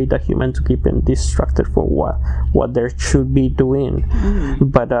manipulate the human, to keep them distracted for what they should be doing.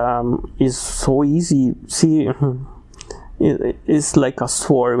 But it's so easy. See, it's like a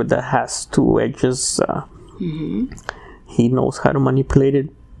sword that has two edges. He knows how to manipulate it,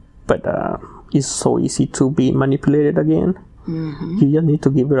 but it's so easy to be manipulated again. You just need to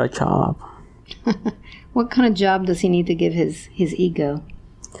give it a job. What kind of job does he need to give his ego?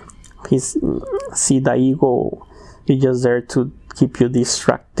 The ego is just there to keep you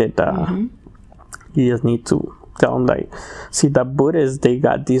distracted. You just need to tell them, like, see, the Buddhists, they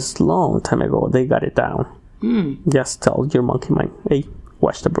got this long time ago, they got it down. Just tell your monkey mind, hey,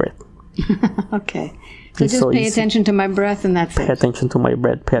 watch the breath. Okay. So just pay attention to my breath and that's it. Pay attention to my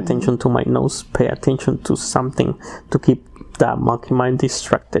breath, pay attention to my nose, pay attention to something to keep that monkey mind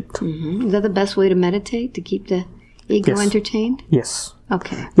distracted. Is that the best way to meditate, to keep the ego entertained? Yes.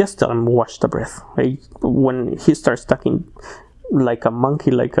 Okay. Just tell him, watch the breath. When he starts talking like a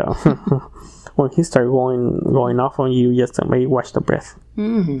monkey, when he starts going off on you, just tell him, hey, watch the breath.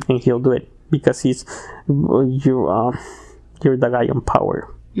 And he'll do it because you're the guy on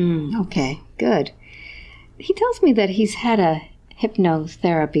power. Okay, good. He tells me that he's had a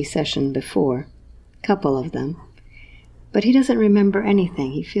hypnotherapy session before, a couple of them, but he doesn't remember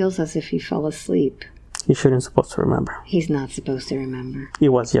anything. He feels as if he fell asleep. He shouldn't supposed to remember. He's not supposed to remember. It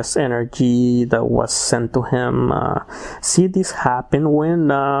was just energy that was sent to him. See, this happened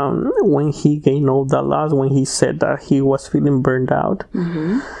when he gained all the loss, when he said that he was feeling burned out.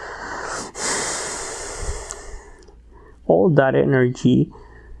 All that energy,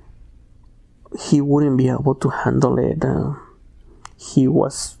 he wouldn't be able to handle it. He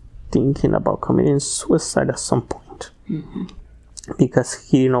was thinking about committing suicide at some point because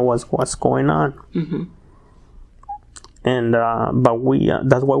he didn't know what's going on. And but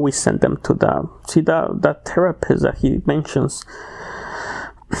that's why we sent them to that therapist that he mentions.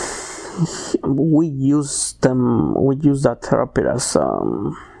 We use that therapist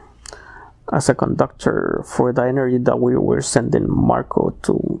as a conductor for the energy that we were sending Marco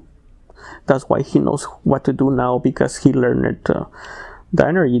to. That's why he knows what to do now, because he learned it, the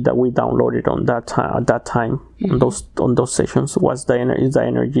energy that we downloaded on that time, at that time, on those sessions, was the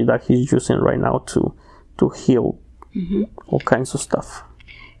energy that he's using right now to heal all kinds of stuff.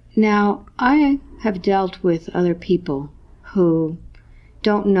 Now, I have dealt with other people who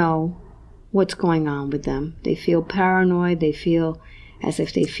don't know what's going on with them. They feel paranoid. They feel as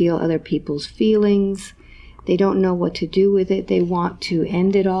if they feel other people's feelings. They don't know what to do with it. They want to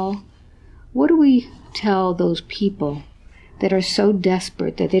end it all. What do we tell those people that are so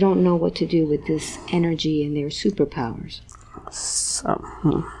desperate that they don't know what to do with this energy and their superpowers?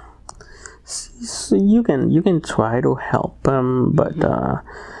 So you can try to help them, but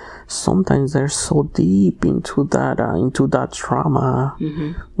sometimes they're so deep into that trauma,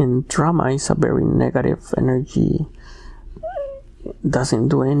 and trauma is a very negative energy. It doesn't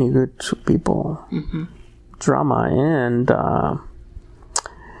do any good to people. Drama and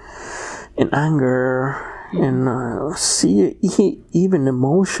anger and even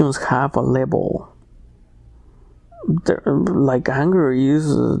emotions have a level. Like anger is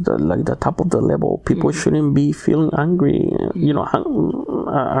like the top of the level. People shouldn't be feeling angry. You know, I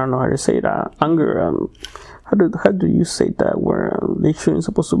don't know how to say that. Anger. How do you say that? Where they shouldn't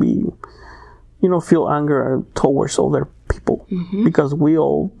supposed to be, feel anger towards other people, because we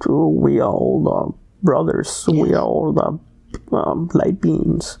all brothers. Yes. We are all the light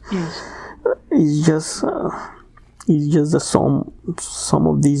beings. Yes. It's just the some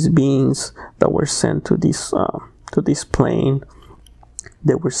of these beings that were sent to this plane.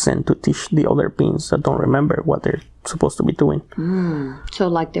 They were sent to teach the other beings that don't remember what they're supposed to be doing. So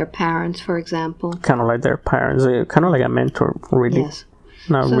like their parents, for example? Kind of like their parents. Kind of like a mentor, really. Yes.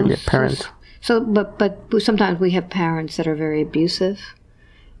 Not really a parent. But sometimes we have parents that are very abusive,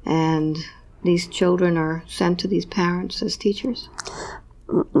 and these children are sent to these parents as teachers?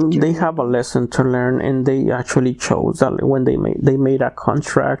 They have a lesson to learn, and they actually chose that when they made a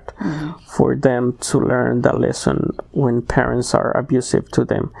contract for them to learn the lesson when parents are abusive to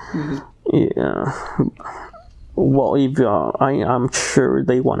them. Well, if I'm sure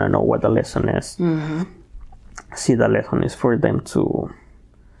they want to know what the lesson is. See, the lesson is for them to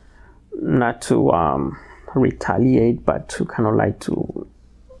not to retaliate, but to kind of like to.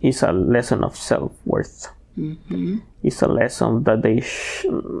 It's a lesson of self-worth. It's a lesson that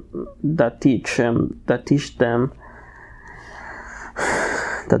that teach them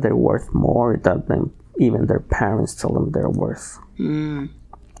that they're worth more than even their parents tell them they're worth.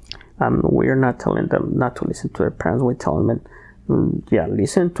 We're not telling them not to listen to their parents. We're telling them,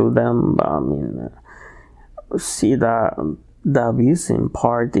 listen to them. See the abusing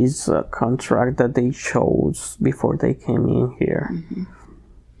part is a contract that they chose before they came in here.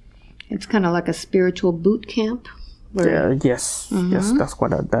 It's kind of like a spiritual boot camp. Yes, that's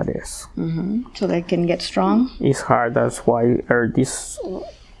what that is. So they can get strong. It's hard. That's why this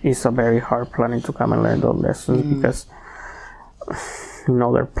is a very hard planet to come and learn those lessons, because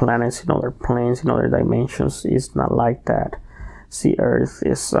other planets, other planes, other dimensions is not like that. See, Earth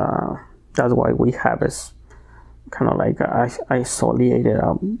is. That's why we have is kind of like isolated.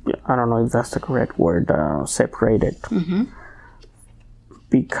 I don't know if that's the correct word. Separated.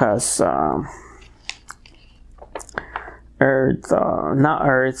 Because Earth, not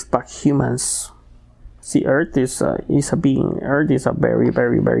Earth, but humans. See, Earth is a being. Earth is a very,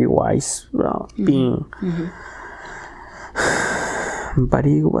 very, very wise being. But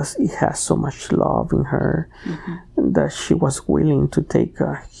it has so much love in her that she was willing to take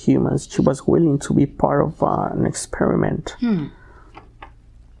humans. She was willing to be part of an experiment,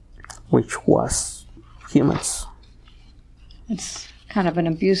 which was humans. It's kind of an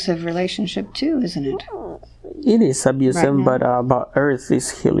abusive relationship too, isn't it? It is abusive, but Earth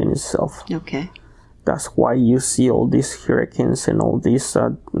is healing itself. Okay. That's why you see all these hurricanes and all these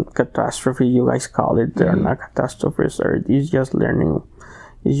catastrophes. You guys call it. They're not catastrophes. Earth is just learning.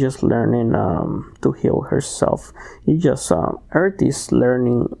 It's just learning to heal herself. It's just Earth is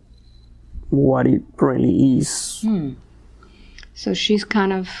learning what it really is. So she's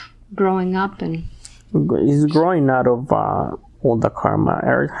kind of growing up and is growing out of all the karma.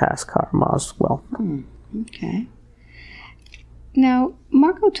 Earth has karma as well. Okay. Now,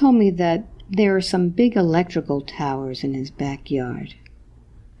 Marco told me that there are some big electrical towers in his backyard.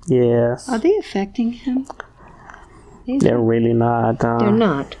 Yes. Are they affecting him? They're really not. They're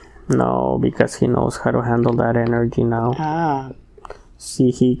not? No, because he knows how to handle that energy now. Ah.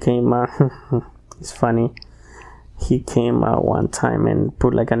 See, he came it's funny. He came out one time and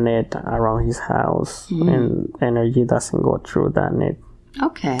put like a net around his house, and energy doesn't go through that net.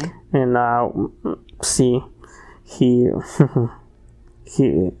 Okay. And see, he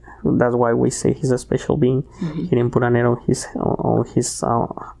that's why we say he's a special being. He didn't put a net on his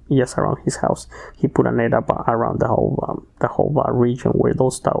just around his house. He put a net up around the whole region where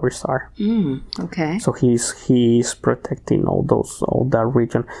those towers are. Okay. So he's protecting all that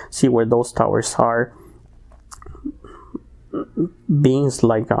region. See where those towers are. Beings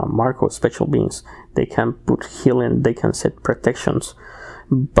like Marco, special beings, they can put healing. They can set protections.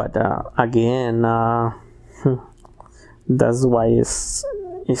 But again, that's why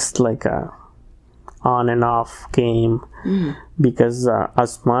it's like a on and off game, because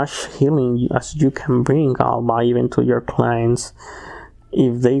as much healing as you can bring, Alba, even to your clients,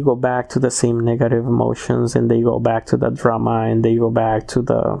 if they go back to the same negative emotions and they go back to the drama and they go back to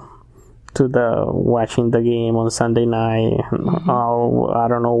the watching the game on Sunday night, or I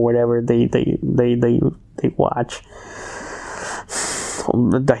don't know, whatever they watch,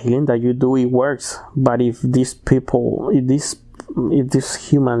 the healing that you do, it works. But if these people, if these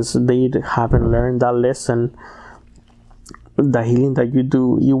humans, they haven't learned that lesson, the healing that you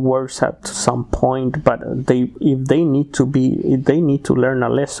do, it works up to some point. But if they need to learn a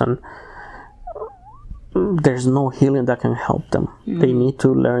lesson, there's no healing that can help them. They need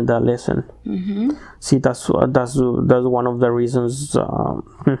to learn that lesson. See, that's one of the reasons.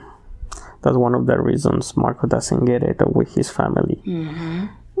 That's one of the reasons Marco doesn't get it with his family.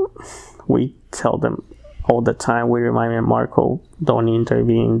 We tell them all the time. We remind him, Marco, don't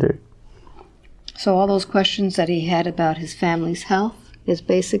intervene. So all those questions that he had about his family's health is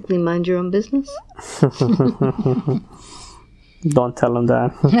basically mind your own business? Don't tell him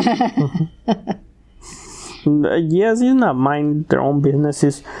that. Yes, it's not mind their own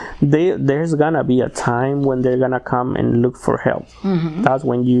businesses. There's gonna be a time when they're gonna come and look for help. That's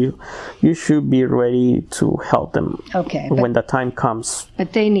when you should be ready to help them. Okay. When the time comes.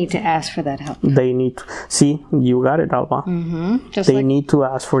 But they need to ask for that help. They need to see. You got it, Alba. They need to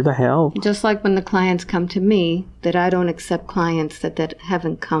ask for the help. Just like when the clients come to me, that I don't accept clients that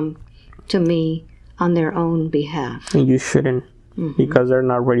haven't come to me on their own behalf. And you shouldn't, because they're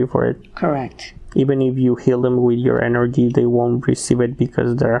not ready for it. Correct. Even if you heal them with your energy, they won't receive it,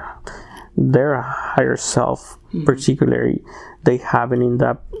 because their higher self, particularly, they have it in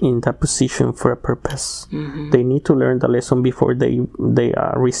that position for a purpose. They need to learn the lesson before they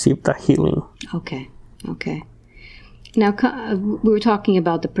receive the healing. Okay. Now, we were talking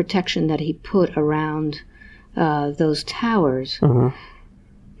about the protection that he put around those towers.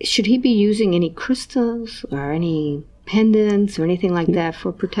 Should he be using any crystals or any pendants or anything like that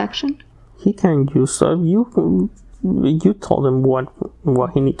for protection? He can use you told him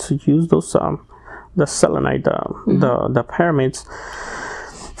what he needs to use, those the selenite, the pyramids.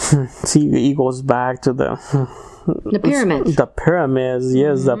 See, it goes back to the pyramids. The pyramids,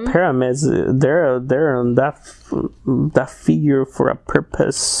 yes, the pyramids. They're on that figure for a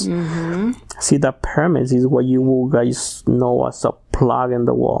purpose. See, the pyramids is what you guys know as a plug in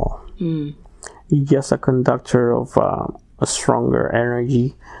the wall. It's just a conductor of a stronger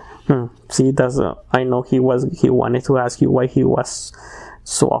energy. See, I know he wanted to ask you why he was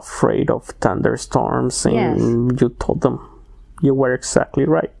so afraid of thunderstorms, and you told them you were exactly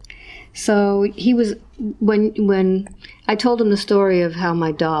right. So he was, when I told him the story of how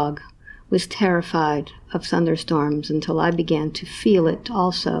my dog was terrified of thunderstorms until I began to feel it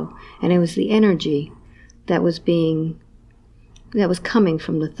also. And it was the energy that was coming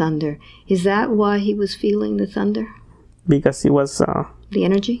from the thunder. Is that why he was feeling the thunder? Because it was the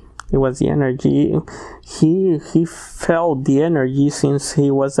energy? It was the energy. He felt the energy since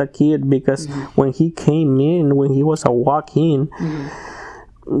he was a kid, because when he came in, when he was a walk-in,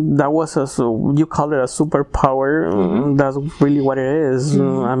 that was you call it a superpower. That's really what it is.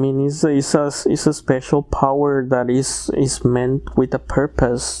 I mean, it's a special power that is meant with a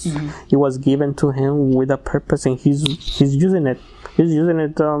purpose. It was given to him with a purpose, and he's using it. He's using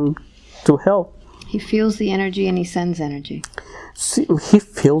it to help. He feels the energy and he sends energy. See, he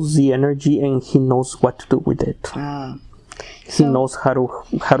feels the energy and he knows what to do with it. He knows how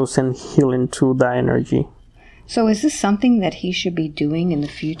to send healing to the energy. So is this something that he should be doing in the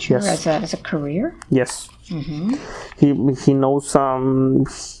future as a career? Yes. He knows.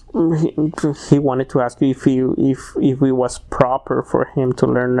 He wanted to ask you if it was proper for him to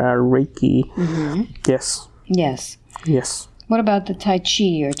learn Reiki. Yes. Yes. Yes. What about the Tai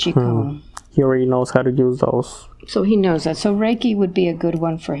Chi or Qigong? He already knows how to use those. So he knows that. So Reiki would be a good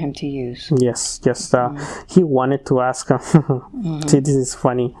one for him to use. Yes. He wanted to ask. See, this is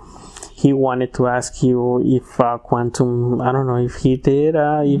funny. He wanted to ask you if quantum, I don't know if he did,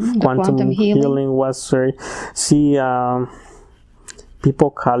 if quantum healing was very... See,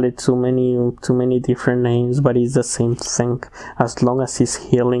 people call it too many different names, but it's the same thing. As long as it's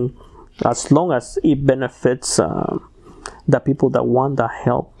healing, as long as it benefits the people that want the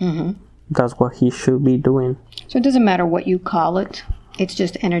help, that's what he should be doing. So it doesn't matter what you call it. It's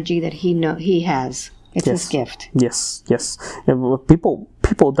just energy that he has. It's his gift. Yes.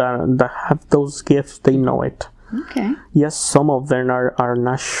 People that have those gifts, they know it. Okay. Yes, some of them are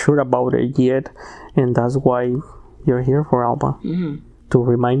not sure about it yet, and that's why you're here for, Alba, to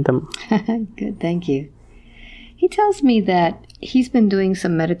remind them. Good, thank you. He tells me that he's been doing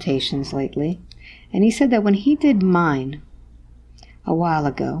some meditations lately, and he said that when he did mine a while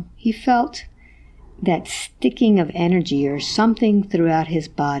ago, he felt that sticking of energy or something throughout his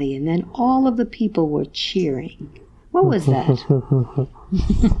body, and then all of the people were cheering. What was that?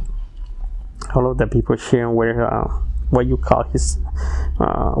 All of the people cheering were what you call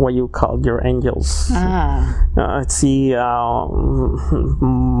your angels. See,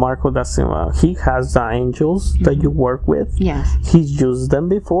 Marco da Silva, he has the angels that you work with. Yes, he's used them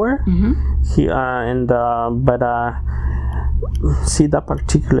before. See, that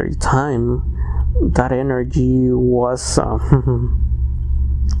particular time, that energy was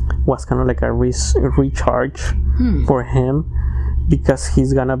kind of like a recharge for him, because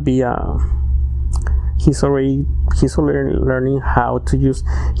he's gonna be he's already learning how to use.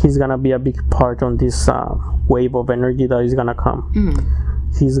 He's gonna be a big part on this wave of energy that is gonna come.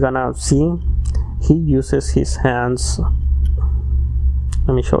 He's gonna see. He uses his hands.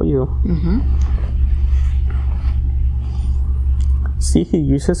 Let me show you. See, he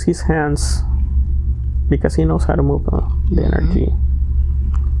uses his hands because he knows how to move the energy.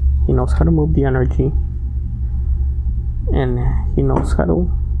 He knows how to move the energy, and he knows how to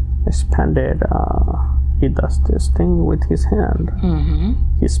expand it. He does this thing with his hand.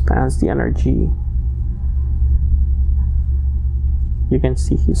 He expands the energy. You can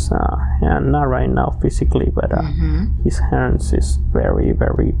see his hand, not right now physically, but his hands is very,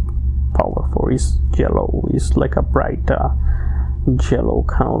 very powerful. It's yellow. It's like a bright yellow,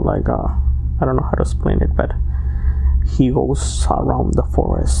 kind of like I don't know how to explain it, but he goes around the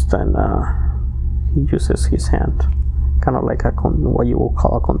forest and he uses his hand, kind of like what you will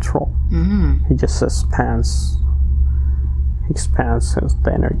call a control. He just expands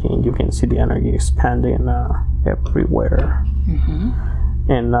the energy, and you can see the energy expanding everywhere.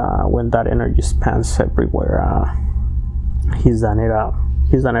 And when that energy expands everywhere, he's done it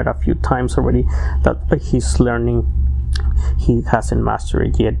a few times already. That he's learning. He hasn't mastered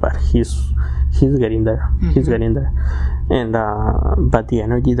it yet, but he's getting there. He's getting there. And but the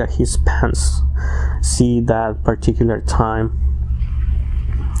energy that he spends, see, that particular time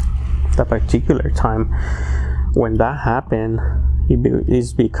when that happened,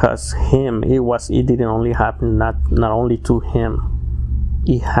 is because it didn't only happen not only to him,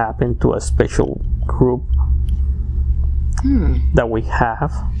 it happened to a special group that we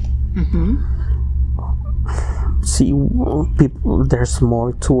have. See, people, there's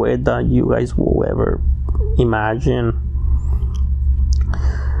more to it than you guys will ever imagine.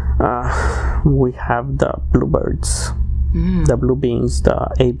 We have the bluebirds, the blue beings, the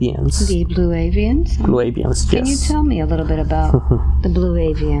avians. The blue avians? Blue avians, yes. Can you tell me a little bit about the blue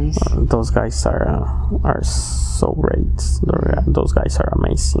avians? Those guys are so great. Those guys are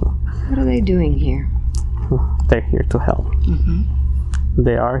amazing. What do they doing here? They're here to help.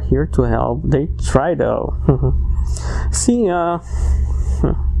 They are here to help. They try to see.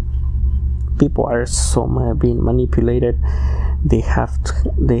 People are so being manipulated. They have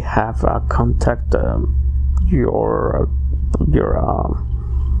contact your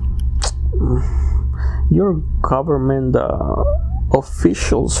government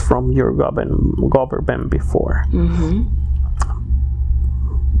officials from your government before,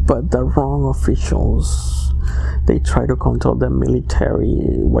 but the wrong officials. They try to control the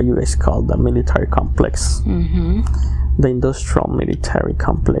military, what you guys call the military complex, the industrial military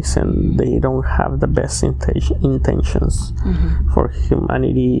complex, and they don't have the best intentions for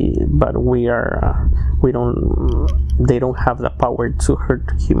humanity. But they don't have the power to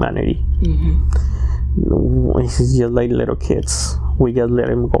hurt humanity. It's just like little kids. We just let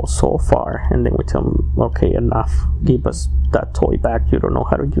them go so far, and then we tell them, okay, enough. Give us that toy back. You don't know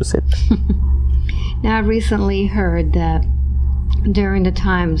how to use it. Now, I recently heard that during the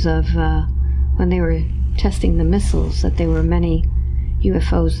times of when they were testing the missiles, that there were many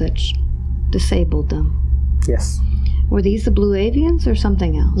UFOs that disabled them. Yes. Were these the blue avians or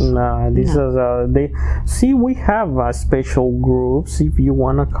something else? No, this is we have special groups, if you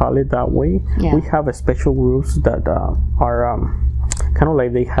want to call it that way. Yeah. We have special groups that are kind of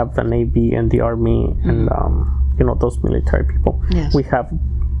like they have the Navy and the Army and those military people. Yes. We have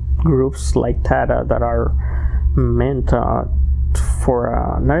groups like that that are meant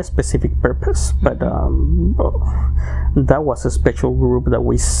for not a specific purpose, but that was a special group that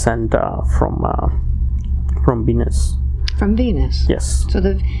we sent from Venus. From Venus. Yes. So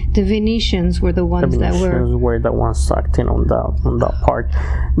the Venetians were the ones that were the ones acting on that part.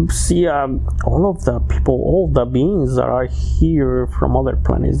 See, all of the people, all the beings that are here from other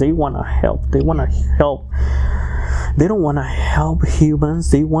planets, they want to help. They want to help. They don't want to help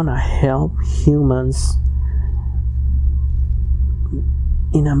humans. They want to help humans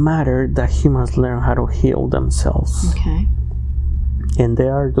in a matter that humans learn how to heal themselves. Okay. And they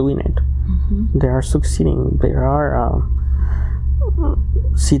are doing it. They are succeeding. They are.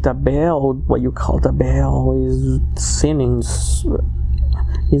 See, the bell, what you call the bell, is sinning.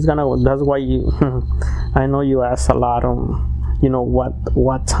 He's gonna. That's why you. I know you ask a lot on.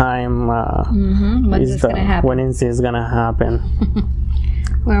 What time when is this gonna happen?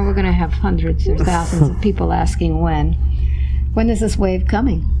 Well, we're gonna have hundreds or thousands of people asking when. When is this wave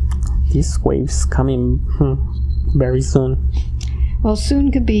coming? This wave's coming very soon. Well,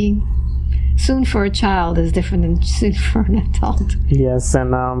 soon could be. Soon for a child is different than soon for an adult. Yes,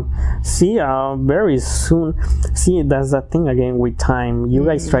 and very soon. See, that's the thing again with time. You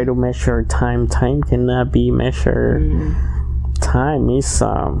guys try to measure time. Time cannot be measured. Time is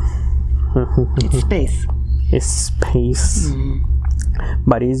it's space. It's space.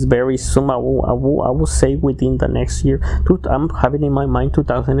 But it's very soon. I will say within the next year. I'm having in my mind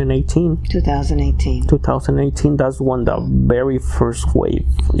 2018. 2018. 2018. That's when the very first wave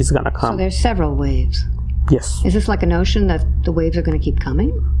is gonna come. So there's several waves. Yes. Is this like an ocean that the waves are going to keep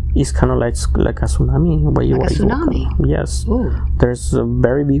coming? It's kind of like a tsunami. Like a tsunami? Yes. Ooh. There's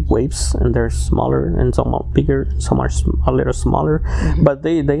very big waves, and they're smaller, and some are bigger, some are a little smaller, but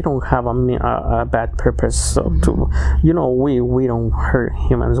they don't have a bad purpose. So we don't hurt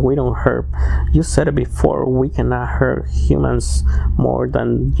humans. We don't hurt. You said it before. We cannot hurt humans more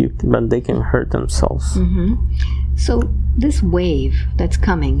than they can hurt themselves. So this wave that's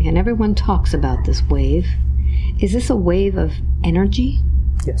coming, and everyone talks about this wave, is this a wave of energy?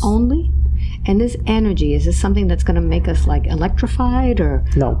 Yes. Only? And this energy, is this something that's going to make us like electrified or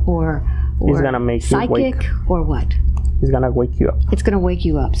no? Or it's going to make psychic you wake. Or what? It's going to wake you up. It's going to wake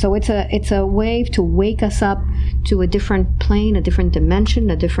you up. So it's a wave to wake us up to a different plane, a different dimension,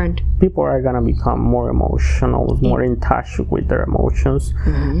 a different. People are going to become more emotional, more in touch with their emotions.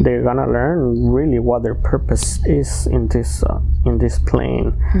 They're going to learn really what their purpose is in this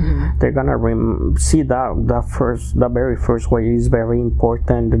plane. They're going to see the very first way is very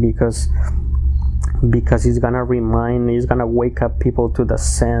important because it's gonna wake up people to the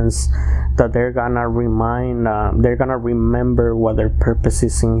sense that they're gonna remember what their purpose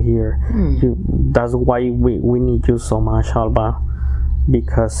is in here. That's why we need you so much, Alba,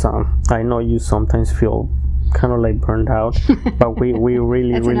 because I know you sometimes feel kind of like burned out, but we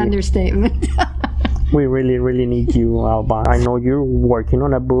really That's an understatement. We really need you, Alba. I know you're working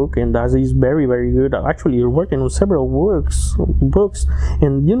on a book, and that is very, very good. Actually, you're working on several books,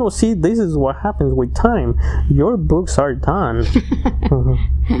 and see, this is what happens with time. Your books are done.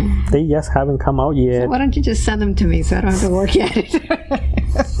 They just haven't come out yet. So why don't you just send them to me so I don't have to work at it?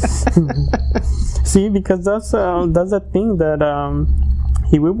 See, because that's the thing that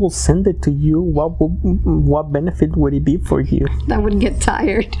if we will send it to you, what benefit would it be for you? I wouldn't get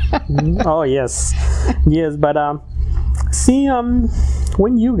tired. Oh yes, yes, but see,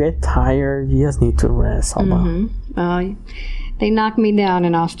 when you get tired, you just need to rest, Alba. They knocked me down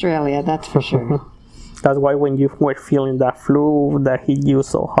in Australia, that's for sure. That's why when you were feeling that flu that hit you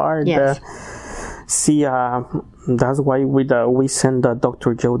so hard, Yes. see, that's why we send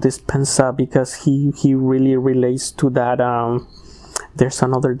Dr. Joe Dispenza, because he really relates to that. There's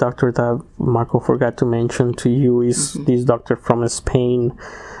another doctor that Marco forgot to mention to you, is this doctor from Spain,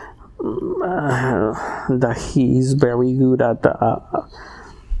 that he is very good at.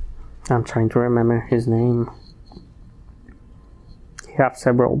 I'm trying to remember his name. He have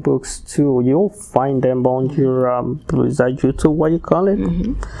several books too. You'll find them on your is that YouTube, what you call it?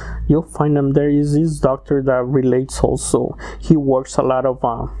 You'll find them. There is this doctor that relates also. He works a lot of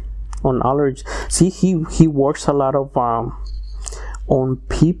on allergy. See, he works a lot of on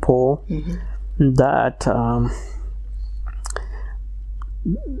people that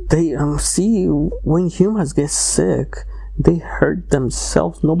they see, when humans get sick, they hurt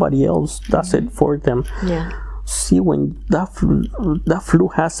themselves. Nobody else does it for them. Yeah. See, when that flu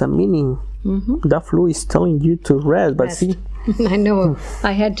has a meaning, that flu is telling you to rest. But see, I know,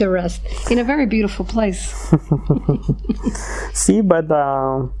 I had to rest in a very beautiful place. see, but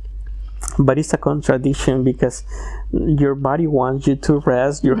it's a contradiction, because your body wants you to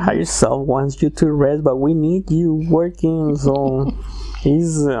rest, your higher self wants you to rest, but we need you working. So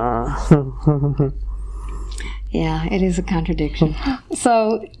it's yeah, it is a contradiction.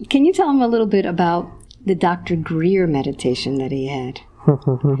 So can you tell him a little bit about the Dr. Greer meditation that he had?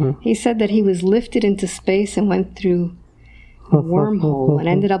 He said that he was lifted into space and went through a wormhole and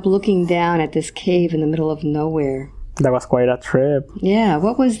ended up looking down at this cave in the middle of nowhere. That was quite a trip. Yeah,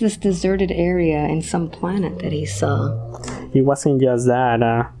 what was this deserted area in some planet that he saw? It wasn't just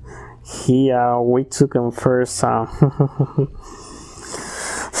that. We took him first.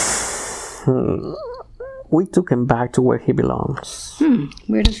 We took him back to where he belongs.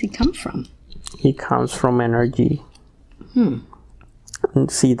 Where does he come from? He comes from energy. And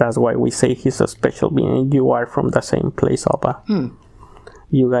see, that's why we say he's a special being. You are from the same place, Alba.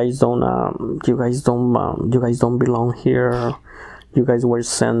 You guys don't belong here. You guys were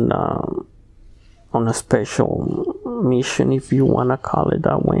sent on a special mission, if you wanna call it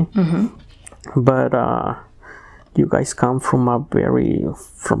that way. But you guys come from a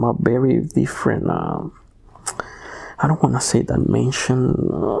very different. I don't wanna say dimension,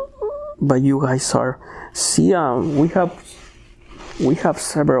 but you guys are. See, we have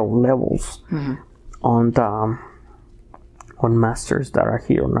several levels on masters that are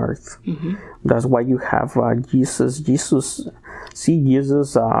here on earth. That's why you have Jesus. See,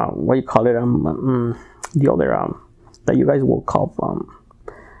 Jesus, what you call it? The other that you guys will call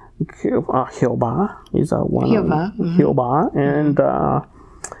Jehovah is one. Jehovah, and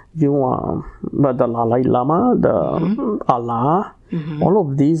but the Dalai Lama, the Allah, all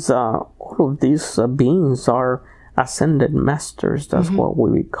of these beings are ascended masters. That's what we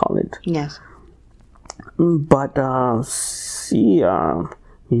would call it. Yes. But see,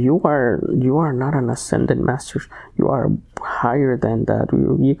 you are not an ascended master. You are higher than that.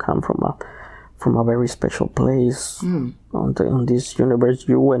 You come from a very special place on this universe.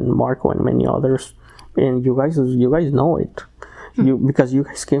 You and Marco and many others, and you guys know it. Because you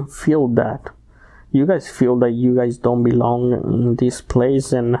guys can feel that. You guys feel that you guys don't belong in this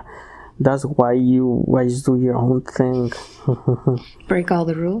place, and that's why you guys do your own thing. Break all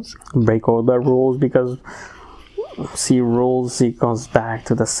the rules? Break all the rules, because see, rules, it goes back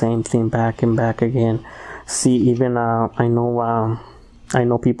to the same thing, back and back again. See, even I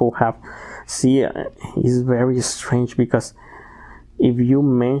know people have. See, it's very strange, because if you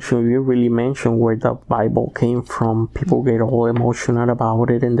really mention where the Bible came from, people get all emotional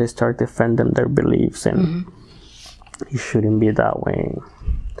about it and they start defending their beliefs, and it shouldn't be that way.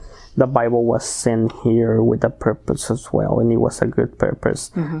 The Bible was sent here with a purpose as well, and it was a good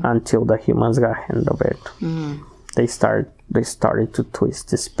purpose until the humans got hand of it. They started to twist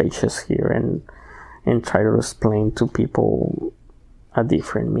these pages here and try to explain to people a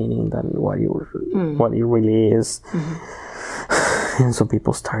different meaning than what it really is. And so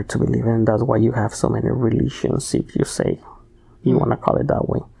people start to believe, and that's why you have so many religions, if you say you want to call it that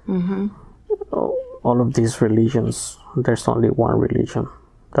way. All of these religions, there's only one religion.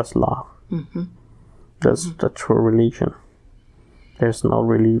 That's love. That's the true religion. There's no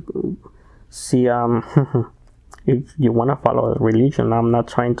really. See, if you want to follow a religion, I'm not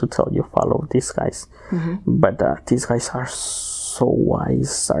trying to tell you follow these guys, but these guys are so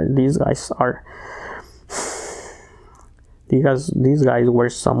wise. These because these guys were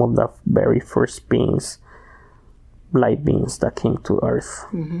some of the very first beings, light beings that came to Earth.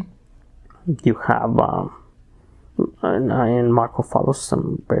 You have, and Marco follows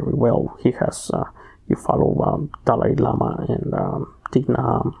them very well. He has, you follow Dalai Lama and Thich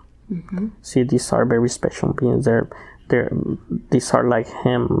Nhat Hanh. See, these are very special beings. These are like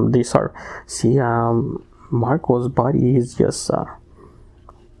him. These are, see, Marco's body is just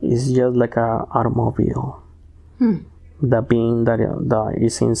like a automobile. The being that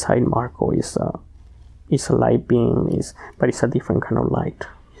is inside Marco is a light being, but it's a different kind of light.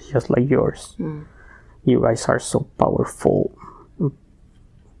 It's just like yours. You guys are so powerful.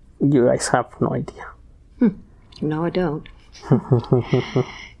 You guys have no idea. No, I don't.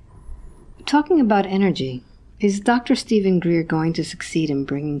 Talking about energy, is Dr. Stephen Greer going to succeed in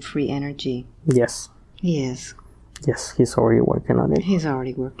bringing free energy? Yes. He is. Yes, he's already working on it. He's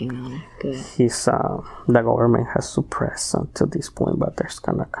already working on it. Good. The government has suppressed until this point, but there's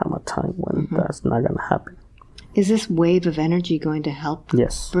gonna come a time when that's not gonna happen. Is this wave of energy going to help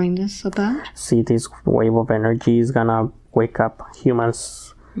bring this about? See, this wave of energy is gonna wake up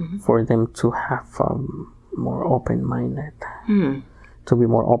humans for them to have more open-minded, to be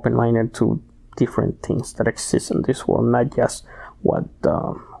more open-minded to different things that exist in this world, not just what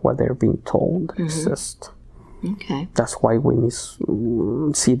they're being told exist. Okay. That's why we need.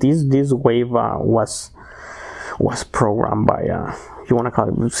 See, this wave was programmed by. You want to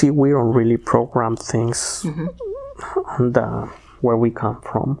call it? See, we don't really program things, and where we come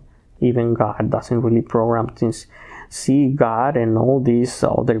from. Even God doesn't really program things. See, God and all these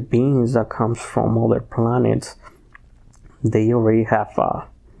other beings that comes from other planets, they already have.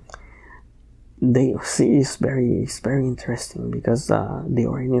 It's very interesting because they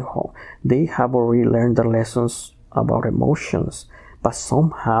already knew how. They have already learned the lessons about emotions, but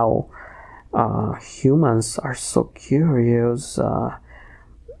somehow humans are so curious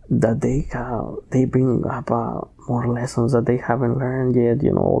that they bring up more lessons that they haven't learned yet.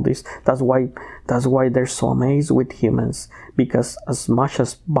 You know, all this. That's why they're so amazed with humans, because as much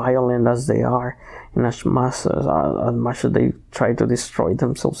as violent as they are, and as much as they try to destroy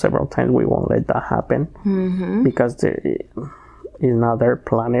themselves several times, we won't let that happen because it's not their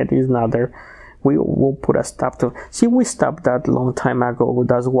planet. It's not their. We will put a stop to. See, we stopped that long time ago.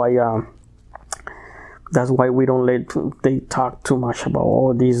 That's why we don't let they talk too much about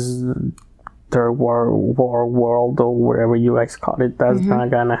all these third world or wherever you guys call it. That's not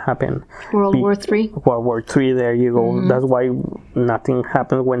gonna happen. World War III. World War III. There you go. That's why nothing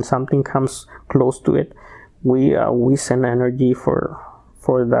happens when something comes close to it. We send energy for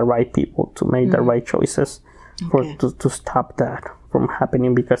the right people to make the right choices to stop that from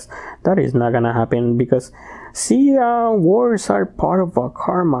happening, because that is not gonna happen. Because see, wars are part of our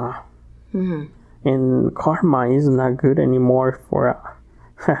karma. And karma is not good anymore for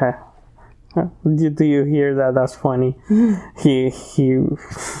do you hear that? That's funny. He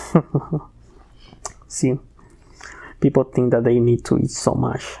see, people think that they need to eat so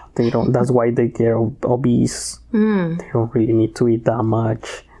much. They don't. That's why they get obese. They don't really need to eat that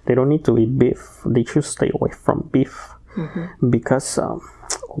much. They don't need to eat beef. They should stay away from beef because all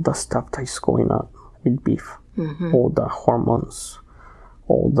the stuff that is going on with beef, all the hormones,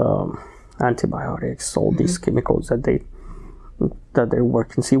 all the antibiotics, all these chemicals that they're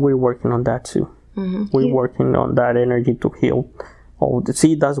working. See, we're working on that too. We're working on that energy to heal all the,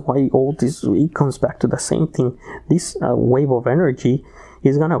 see, that's why all this, it comes back to the same thing. This wave of energy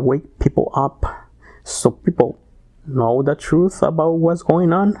is gonna wake people up, so people know the truth about what's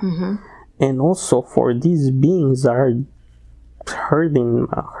going on, and also for these beings that are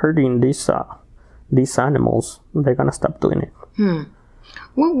hurting these animals, they're gonna stop doing it.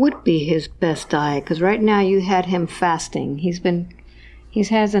 What would be his best diet? Because right now you had him fasting. He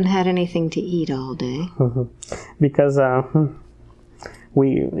hasn't had anything to eat all day. Because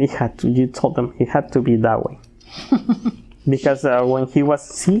he had to. You told him he had to be that way. Because when he was,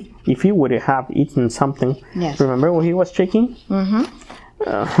 see, if he would have eaten something, remember when he was shaking?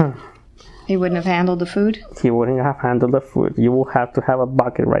 He wouldn't have handled the food? He wouldn't have handled the food. You will have to have a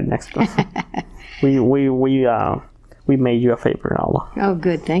bucket right next to him. We made you a favor, Alba. Oh,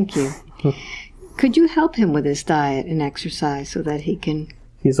 good. Thank you. Could you help him with his diet and exercise so that he can...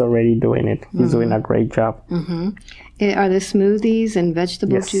 He's already doing it. He's doing a great job. Are the smoothies and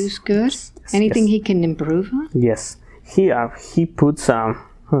vegetable juice good? Anything he can improve on? Yes. He puts the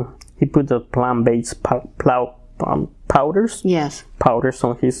plant-based powders. Yes. Powders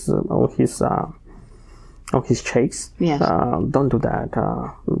on his shakes. Yes. Don't do that.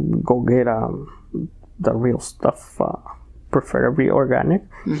 Go get the real stuff. preferably organic.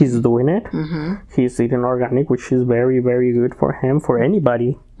 He's doing it. He's eating organic, which is very, very good for him, for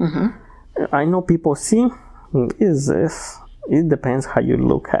anybody. I know people see, it depends how you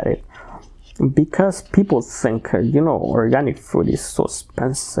look at it. Because people think, organic food is so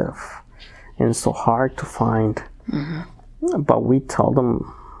expensive and so hard to find. But we tell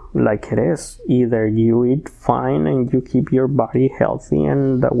them like it is. Either you eat fine and you keep your body healthy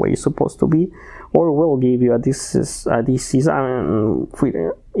and the way it's supposed to be, or we'll give you a disease.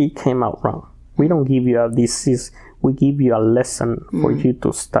 It came out wrong. We don't give you a disease. We give you a lesson for you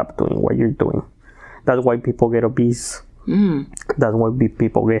to stop doing what you're doing. That's why people get obese. That's why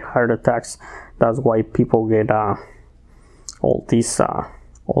people get heart attacks. That's why people get all these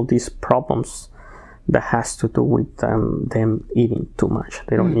problems that has to do with them eating too much.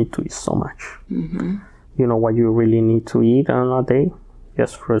 They don't need to eat so much. You know what you really need to eat on a day?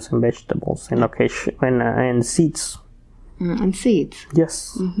 Just fruits and vegetables and seeds. And seeds.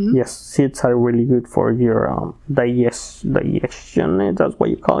 Yes, yes. Seeds are really good for your digestion. That's what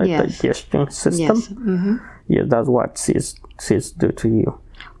you call it, digestion system. Yes. Yeah, that's what seeds do to you.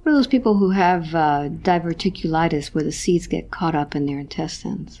 What are those people who have diverticulitis, where the seeds get caught up in their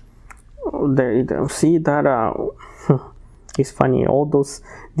intestines? They see that. It's funny. All those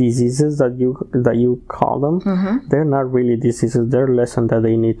diseases that you call them, they're not really diseases. They're lessons that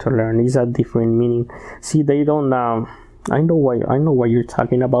they need to learn. It's a different meaning. See, they don't. I know what you're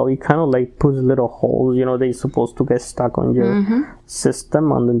talking about. It kind of like puts little holes. They're supposed to get stuck on your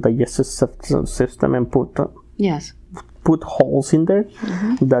system, on the digestive system, and put holes in there.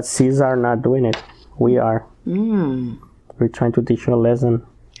 That seeds are not doing it. We are. We're trying to teach you a lesson.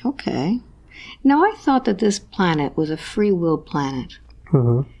 Okay. Now, I thought that this planet was a free will planet.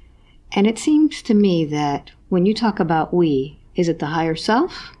 And it seems to me that when you talk about we, is it the higher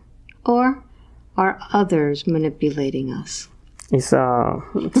self, or are others manipulating us? It's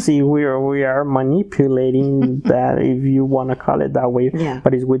see, we are manipulating that, if you want to call it that way.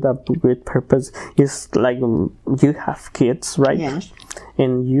 But it's with a good purpose. It's like you have kids, right? Yes.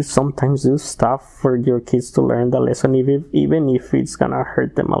 And you sometimes do stuff for your kids to learn the lesson, even if it's gonna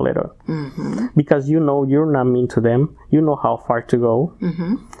hurt them a little. Because you're not mean to them. You know how far to go.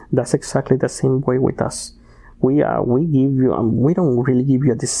 That's exactly the same way with us. We give you. We don't really give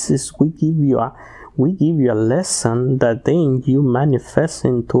you a disease. We give you a lesson that then you manifest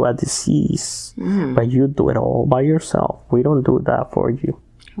into a disease. But you do it all by yourself. We don't do that for you.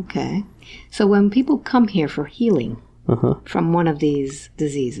 Okay. So when people come here for healing from one of these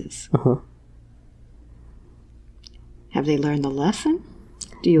diseases, have they learned the lesson?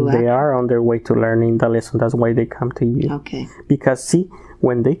 They are on their way to learning the lesson. That's why they come to you. Okay. Because see,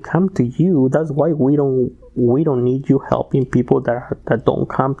 when they come to you, that's why we don't need you helping people that don't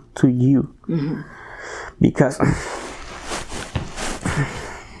come to you. Because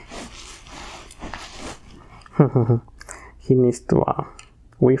he needs to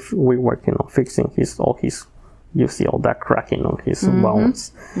we're working on fixing you see all that cracking on his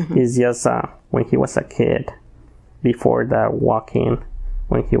bones. It's just when he was a kid, before that walking,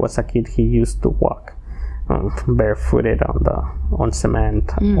 when he was a kid, he used to walk barefooted on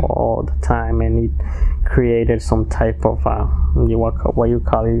cement all the time, and it created some type of what you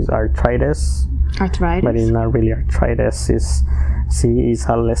call it, arthritis. But it's not really arthritis. It's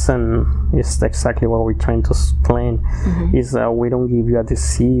a lesson. It's exactly what we're trying to explain. Is we don't give you a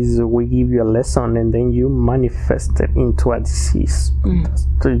disease, we give you a lesson, and then you manifest it into a disease.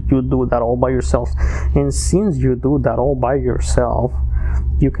 You do that all by yourself, and since you do that all by yourself,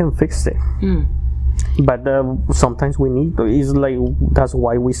 you can fix it. But sometimes we need to. It's like that's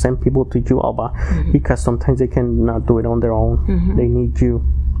why we send people to you, Alba, because sometimes they cannot do it on their own. They need you.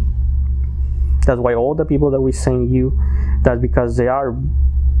 That's why all the people that we send you, that's because they are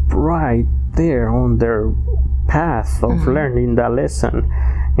right there on their path of learning that lesson,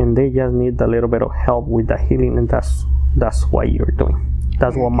 and they just need a little bit of help with the healing, and that's what you're doing.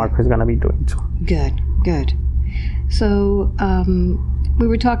 That's what Marco is gonna be doing too. Good. So we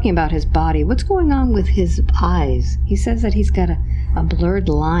were talking about his body. What's going on with his eyes? He says that he's got a blurred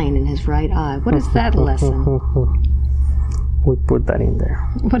line in his right eye. What is that lesson? We put that in there.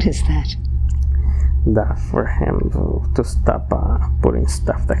 What is that? That for him to stop putting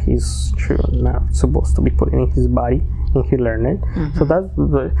stuff that he's not supposed to be putting in his body, and he learned it. So that's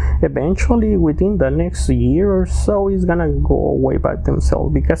eventually within the next year or so, he's gonna go away by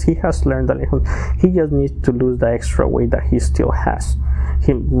himself, because he has learned that he just needs to lose the extra weight that he still has.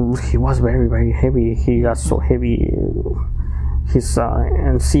 He was very, very heavy. He got so heavy. He's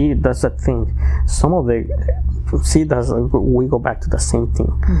and see, that's the thing. Some of the we go back to the same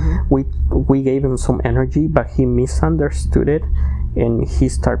thing. We gave him some energy, but he misunderstood it, and he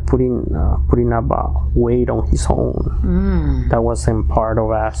started putting up weight on his own. That wasn't part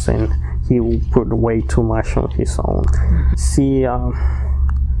of us, and he put way too much on his own. See,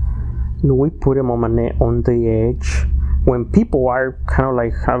 we put him on the edge. When people are kind of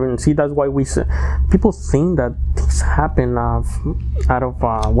like having, see, that's why people think that things happen out of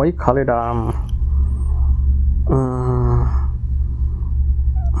what you call it,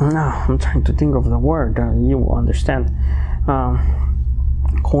 no, I'm trying to think of the word, you will understand.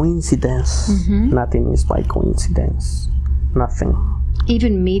 Coincidence. Nothing is by coincidence. Nothing.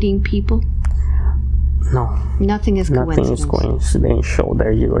 Even meeting people? No. Nothing is coincidence. Nothing is coincidental.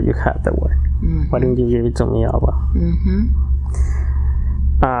 There you go. You have the word. Why didn't you give it to me, Alba?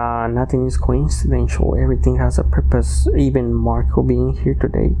 Nothing is coincidental. Everything has a purpose. Even Marco being here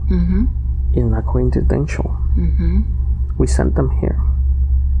today is not coincidental. We sent them here.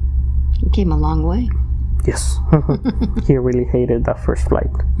 You came a long way. Yes. He really hated that first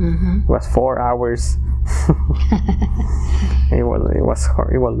flight. It was 4 hours. it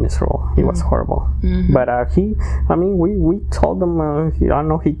was miserable. It was horrible. But we told him, I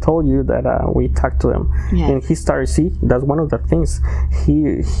know he told you that we talked to him, and he started, see, that's one of the things,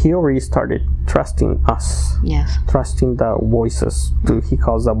 he already started trusting us. Yes. Trusting the voices. He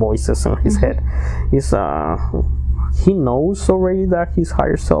calls the voices in his head. He knows already that his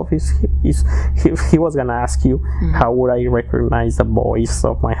higher self is he was gonna ask you, how would I recognize the voice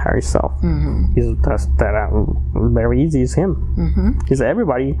of my higher self? Very easy, is him. Is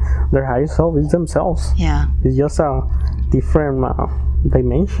everybody, their higher self is themselves. It's just a different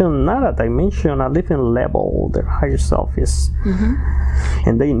dimension, not a dimension, a different level their higher self is.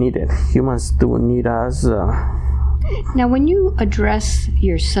 And they need it. Humans do need us. Now when you address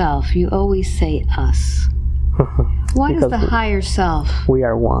yourself, you always say us. What is the higher self? We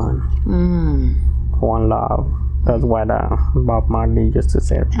are one. One love. That's what Bob Marley used to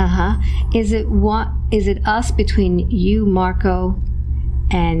say. Is it us between you, Marco,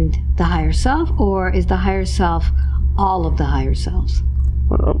 and the higher self, or is the higher self all of the higher selves?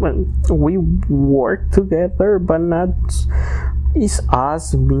 We work together, but not. It's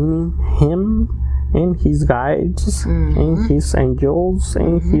us, meaning him and his guides and his angels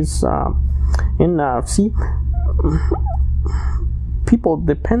and his see. People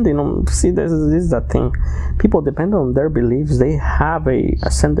depending on, see, this is the thing, people depend on their beliefs. They have a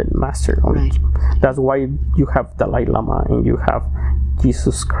ascended master on it. That's why you have Dalai Lama and you have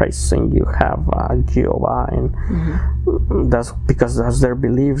Jesus Christ and you have Jehovah, and that's because that's their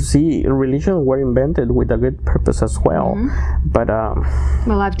beliefs. See, religion were invented with a good purpose as well, but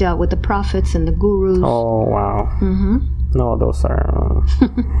well, I've dealt with the prophets and the gurus. Oh wow. No, those are...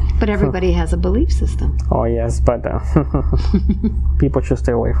 but everybody has a belief system. Oh, yes, but people should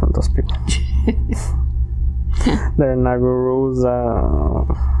stay away from those people. They're not gurus.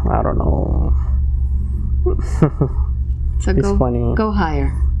 I don't know. So it's funny. Go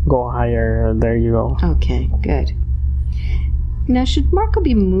higher. Go higher. There you go. Okay, good. Now, should Marco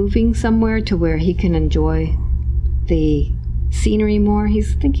be moving somewhere to where he can enjoy the scenery more?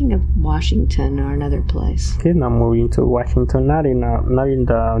 He's thinking of Washington or another place. He's not moving to Washington, not in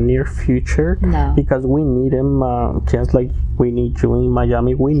the near future. No, because we need him just like we need you in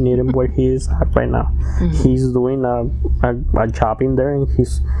Miami. We need him where he is at right now. He's doing a job in there, and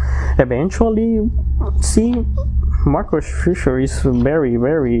he's eventually, see, Marco's future is very,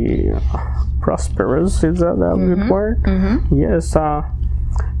 very prosperous. Is that a good word? Yes,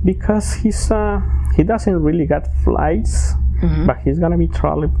 because he doesn't really get flights. But he's gonna be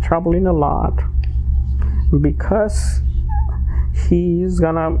traveling a lot, because he's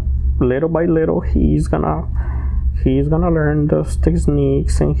gonna, little by little, he's gonna learn those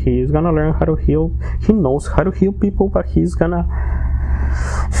techniques, and he's gonna learn how to heal. He knows how to heal people, but he's gonna.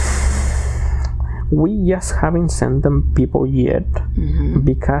 We just haven't sent them people yet,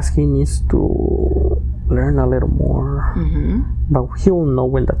 because he needs to learn a little more. But he'll know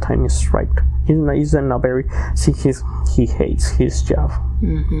when the time is right. He's in a very, see, he hates his job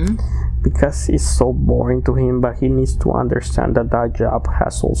because it's so boring to him, but he needs to understand that that job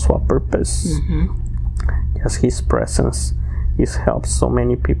has also a purpose. Just his presence, he helps so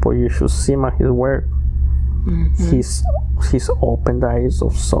many people. You should see him at his work. He's opened the eyes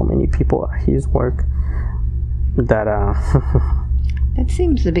of so many people at his work that that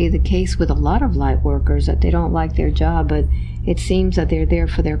seems to be the case with a lot of light workers, that they don't like their job, but it seems that they're there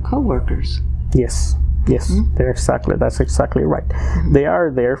for their co-workers. Yes. Yes, that's exactly right. They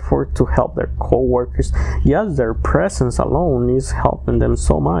are there to help their co-workers. Yes, their presence alone is helping them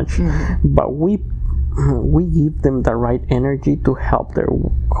so much, but we give them the right energy to help their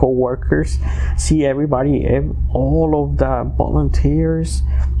co-workers. See, everybody, all of the volunteers,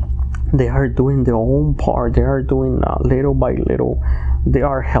 they are doing their own part. They are doing little by little. They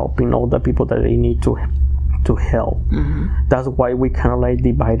are helping all the people that they need to help. That's why we kind of like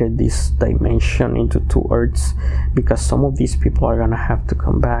divided this dimension into 2 earths, because some of these people are gonna have to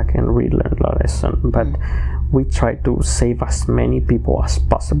come back and relearn the lesson, but we try to save as many people as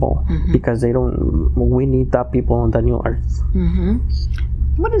possible, because we need that people on the new earth.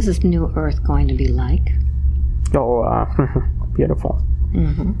 What is this new earth going to be like? Oh, beautiful.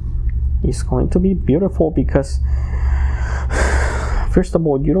 It's going to be beautiful because, first of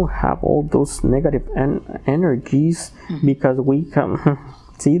all, you don't have all those negative energies, because we come.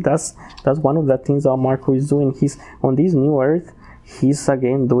 See, that's one of the things that Marco is doing. He's on this new earth. He's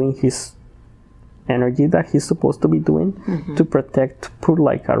again doing his energy that he's supposed to be doing to put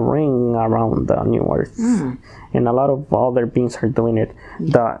like a ring around the new earth. And a lot of other beings are doing it.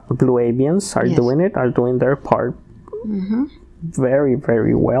 The blue avians are doing their part very,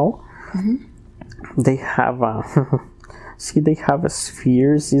 very well. They have they have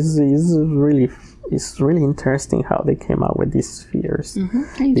spheres. It's really interesting how they came out with these spheres.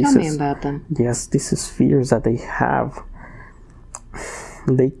 Can you tell me about them? Yes, these spheres that they have,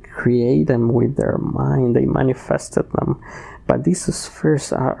 they create them with their mind. They manifested them, but these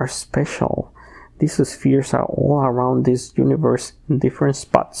spheres are special. These spheres are all around this universe in different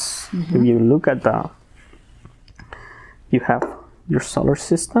spots. If you look at you have your solar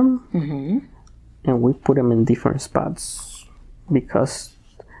system, and we put them in different spots because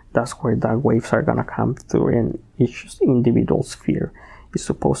that's where the waves are gonna come through, and each individual sphere is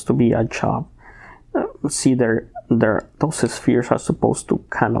supposed to be a job. See, those spheres are supposed to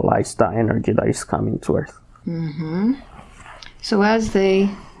canalize the energy that is coming to Earth. So as they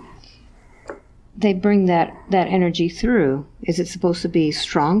bring that energy through, is it supposed to be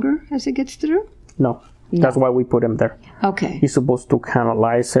stronger as it gets through? No. That's why we put him there. Okay. He's supposed to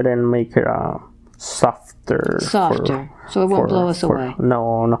canalize it and make it softer. So it won't blow us away.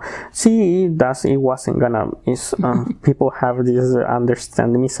 No. See, it wasn't gonna. People have this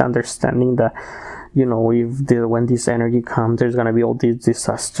misunderstanding that, when this energy comes, there's gonna be all these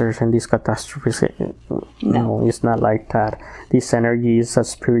disasters and these catastrophes. No, it's not like that. This energy is a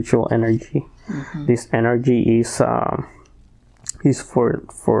spiritual energy. This energy is for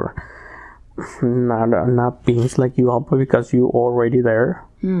not beings like you, Alba, because you're already there,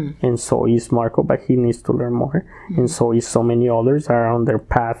 and so is Marco, but he needs to learn more, and so is so many others are on their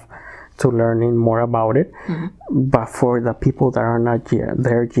path to learning more about it. But for the people that are not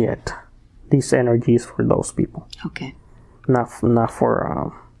there yet, this energy is for those people. Okay. Not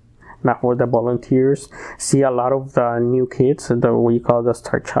for the volunteers. See, a lot of the new kids that we call the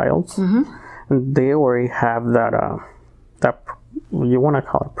star childs, they already have that you want to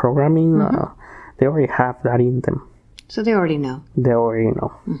call it programming. They already have that in them, so they already know.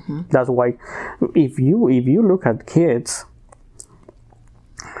 That's why if you look at kids,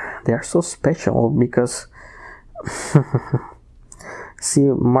 they are so special because see,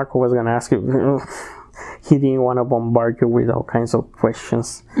 Marco was gonna ask you, he didn't want to bombard you with all kinds of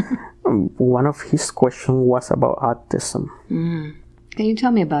questions. One of his questions was about autism. Can you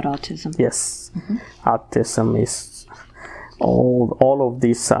tell me about autism? Yes. Autism is all of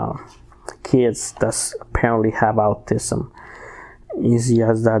these kids that apparently have autism. It's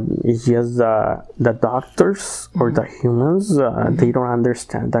just the doctors or the humans, they don't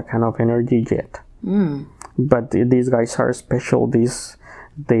understand that kind of energy yet. But these guys are special.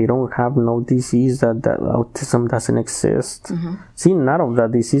 They don't have no disease, that autism doesn't exist. See, none of the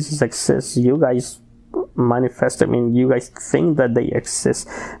diseases exist. You guys manifest. I mean, you guys think that they exist,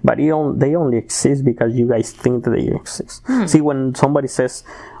 but they only exist because you guys think that they exist. See, when somebody says,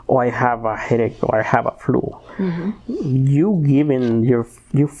 "Oh, I have a headache," or "I have a flu," you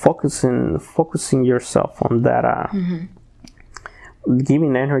focusing yourself on that,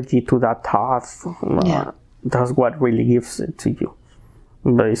 giving energy to that thought. That's what really gives it to you.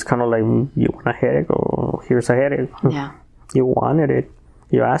 But it's kind of like, you want a headache? Oh, here's a headache. You wanted it.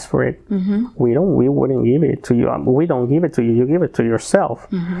 You asked for it. We wouldn't give it to you. We don't give it to you. You give it to yourself.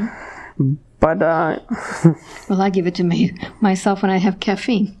 But well, I give it to myself when I have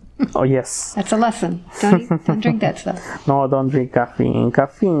caffeine. Oh yes, that's a lesson. Don't drink that stuff. No, don't drink caffeine.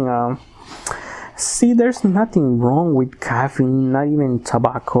 Caffeine. See, there's nothing wrong with caffeine, not even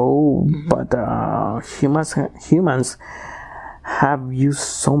tobacco. But humans have used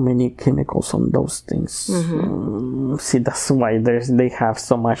so many chemicals on those things. See, that's why they have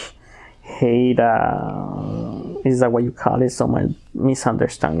so much hate. Is that what you call it? So much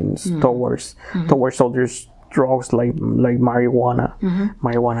misunderstandings towards other drugs like marijuana.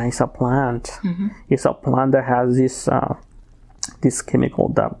 Marijuana is a plant. It's a plant that has this chemical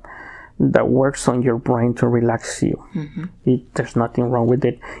that works on your brain to relax you. There's nothing wrong with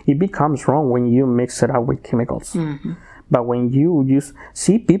it. It becomes wrong when you mix it up with chemicals. But when you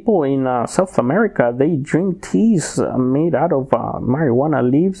see people in South America, they drink teas made out of marijuana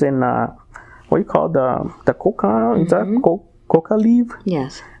leaves and what you call the coca? Is that coca leaf?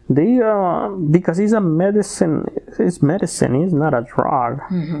 Yes. They because it's a medicine. It's medicine. It's not a drug.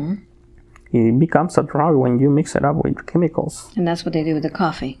 It becomes a drug when you mix it up with chemicals. And that's what they do with the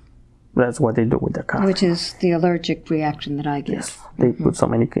coffee. That's what they do with the coffee. Which is the allergic reaction that I get. Yes. They put so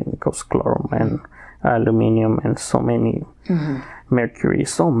many chemicals, chloramine, aluminum, and so many mercury,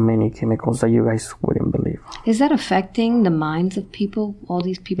 so many chemicals that you guys wouldn't believe. Is that affecting the minds of people? All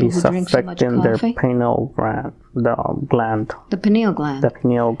these people who drink so much coffee? It's affecting their pineal gland, the gland. The pineal gland. The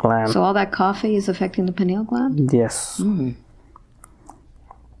pineal gland. So all that coffee is affecting the pineal gland? Yes.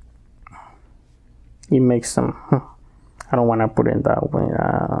 It makes them. I don't want to put it that way.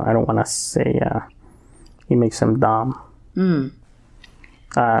 I don't want to say it makes them dumb.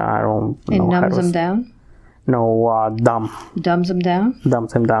 I don't know. It numbs them down? No, dumb. Dumbs them down?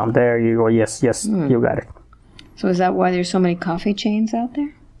 Dumbs them down. There you go. Yes, you got it. So is that why there's so many coffee chains out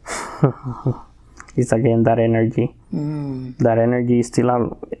there? It's again that energy. That energy is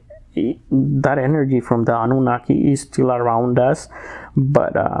still that energy from the Anunnaki is still around us,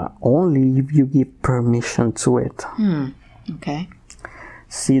 but only if you give permission to it. Okay.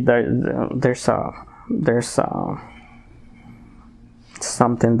 See, there's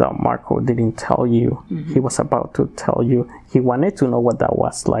something that Marco didn't tell you. He was about to tell you. He wanted to know what that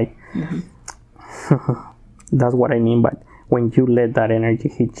was like. That's what I mean by when you let that energy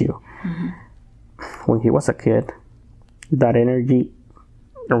hit you. When he was a kid, that energy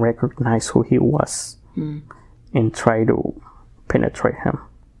recognized who he was and tried to penetrate him.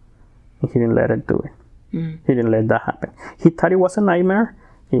 And he didn't let it do it. He didn't let that happen. He thought it was a nightmare.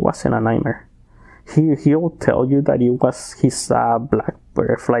 It wasn't a nightmare. He'll tell you that he saw a black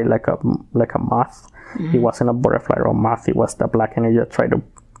butterfly like a moth. It wasn't a butterfly or a moth. It was the black energy that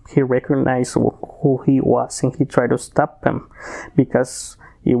he recognized who he was, and he tried to stop him because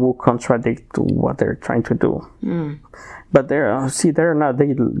it will contradict what they're trying to do. But they're not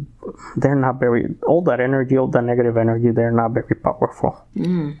very, all that energy, all the negative energy, they're not very powerful.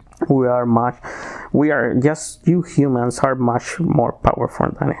 You humans are much more powerful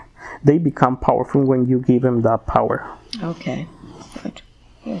than it. They become powerful when you give them that power. Okay, good.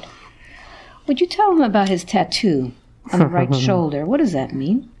 Would you tell him about his tattoo on the right shoulder? What does that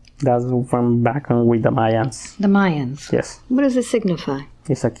mean? That's from back on with the Mayans. The Mayans? Yes. What does it signify?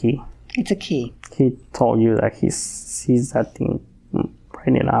 It's a key. It's a key. He told you that he sees that thing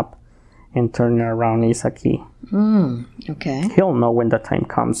running up and turning around is a key. Okay. He'll know when the time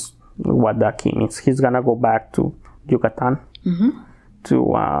comes what that key means. He's gonna go back to Yucatan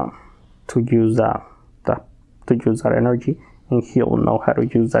to use that energy, and he'll know how to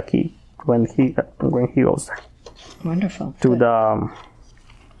use the key when he goes there. Wonderful. To the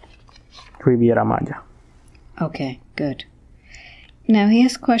Riviera Maya. Okay, good. Now he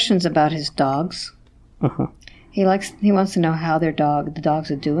has questions about his dogs. He wants to know how the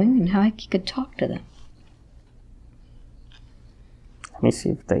dogs are doing and how he could talk to them. Let me see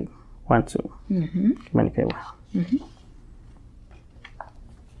if they want to communicate well.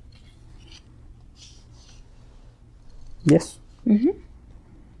 Yes.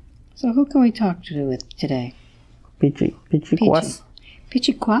 So who can we talk to with today? Pichi Quas.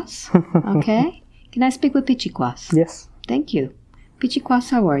 Pichi Quas? Okay. Can I speak with Pichi Quas? Yes. Thank you. Pichi Quas,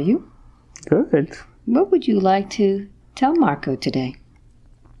 how are you? Good. What would you like to tell Marco today?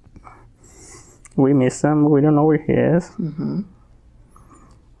 We miss him. We don't know where he is.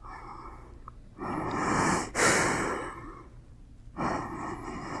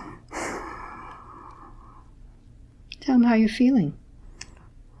 Tell him how you're feeling.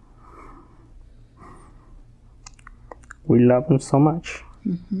 We love him so much.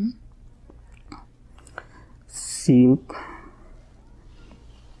 See,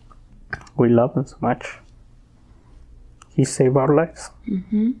 we love him so much. He saved our lives.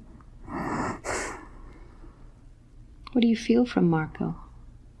 What do you feel from Marco?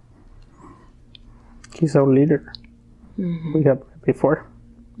 He's our leader. We have met before.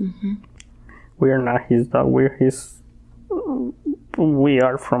 We are not his dog. We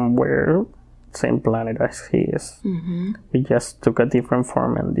are from where same planet as he is. We just took a different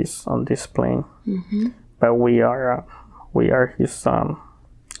form on this plane. But we are his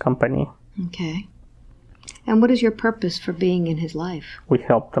company. Okay. And what is your purpose for being in his life? We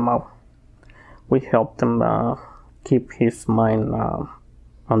help them out. We help them keep his mind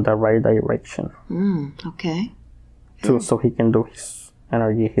on the right direction. Okay. So he can do his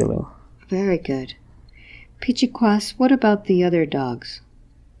energy healing. Very good. Pichiquas, what about the other dogs?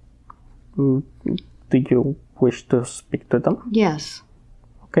 Do you wish to speak to them? Yes.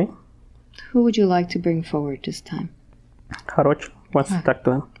 Okay. Who would you like to bring forward this time? Jarocho wants to talk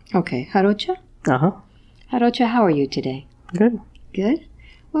to him. Okay. Jarocha? Uh-huh. Jarocha, how are you today? Good. Good?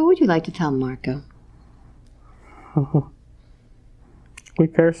 What would you like to tell Marco? We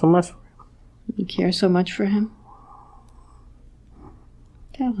care so much. You care so much for him?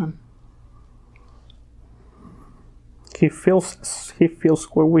 Tell him. He feels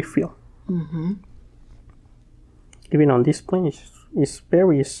what we feel. Even on this plane, it's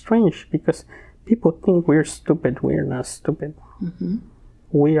very strange because people think we're stupid. We're not stupid.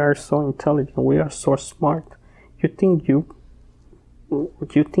 We are so intelligent. We are so smart. You think you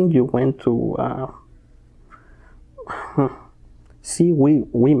went to see,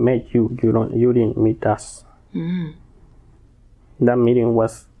 we met you. You didn't meet us. That meeting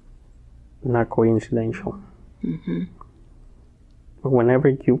was not coincidental. But whenever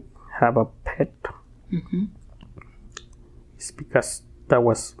you have a pet, it's because that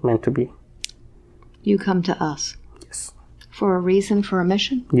was meant to be. You come to us. Yes. For a reason, for a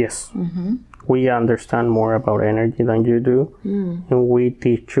mission? Yes. We understand more about energy than you do, and we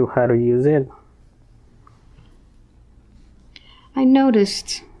teach you how to use it. I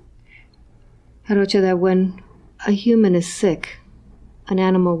noticed, Jarocha, that when a human is sick, an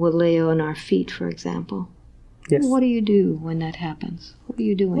animal will lay on our feet, for example. Yes. What do you do when that happens? What are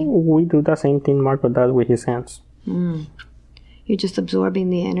you doing? We do the same thing Marco does with his hands. You're just absorbing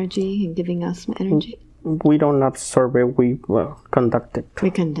the energy and giving us energy? We don't absorb it, we conduct it.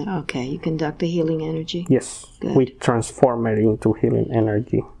 Okay, you conduct the healing energy? Yes. Good. We transform it into healing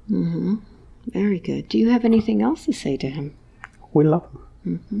energy. Very good. Do you have anything else to say to him? We love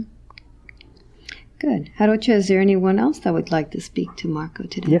him. Good. Jarocha, is there anyone else that would like to speak to Marco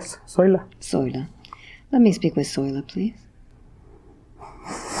today? Yes, Zoila. Zoila. Let me speak with Zoila, please.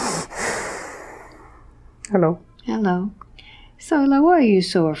 Hello. Hello. Zoila, why are you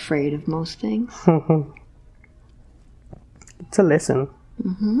so afraid of most things? It's a lesson.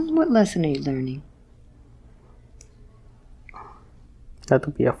 What lesson are you learning? Not to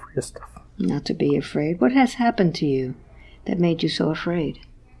be afraid of stuff. Not to be afraid. What has happened to you that made you so afraid?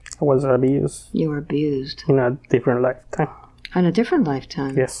 I was abused. You were abused. In a different lifetime. On a different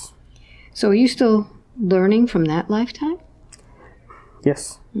lifetime? Yes. So are you still learning from that lifetime?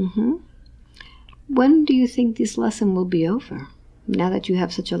 Yes. When do you think this lesson will be over? Now that you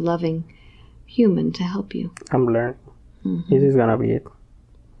have such a loving human to help you. I'm learning. This is gonna be it.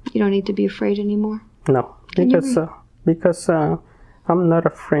 You don't need to be afraid anymore? No. Because I'm not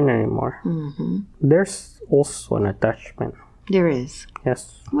afraid anymore. There's also an attachment. There is?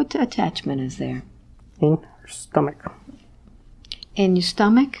 Yes. What attachment is there? In her stomach. In your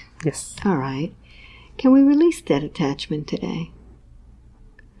stomach? Yes. All right. Can we release that attachment today?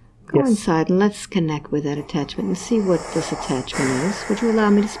 Go inside and let's connect with that attachment and see what this attachment is. Would you allow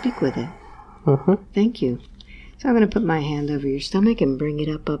me to speak with it? Thank you. So I'm going to put my hand over your stomach and bring it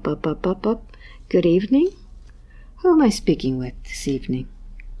up, up, up, up, up, up. Good evening. Who am I speaking with this evening?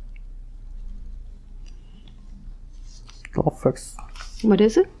 Dolphix. What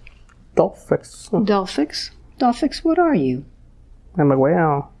is it? Dolphix. Dolphix? Dolphix, what are you? I'm a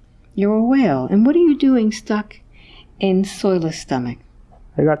whale. You're a whale. And what are you doing stuck in Zoila's stomach?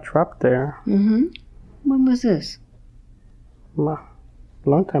 I got trapped there. When was this? A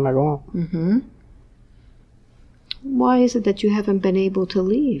long time ago. Why is it that you haven't been able to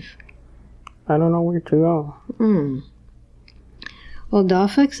leave? I don't know where to go. Well,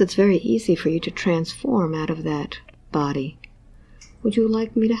 Dolphix, it's very easy for you to transform out of that body. Would you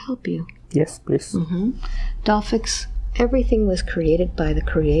like me to help you? Yes, please. Dolphix, everything was created by the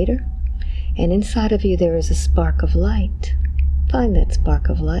Creator, and inside of you there is a spark of light. Find that spark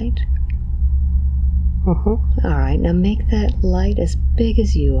of light. All right, now make that light as big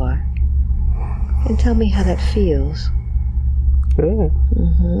as you are. And tell me how that feels. Good.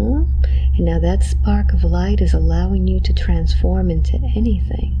 And now that spark of light is allowing you to transform into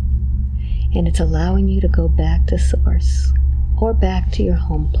anything. And it's allowing you to go back to Source, or back to your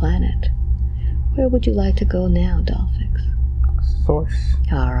home planet. Where would you like to go now, Dolphix? Source.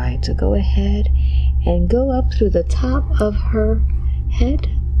 All right, so go ahead and go up through the top of her head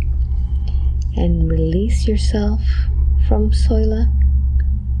release yourself from Soila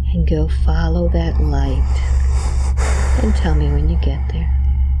and go follow that light. And tell me when you get there.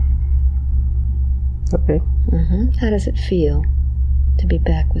 Okay. How does it feel to be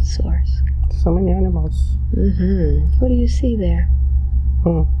back with Source? So many animals. What do you see there?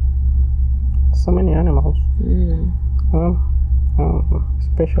 So many animals.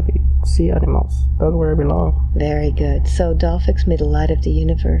 Especially sea animals. That's where I belong. Very good. So, Dolphix, may the light of the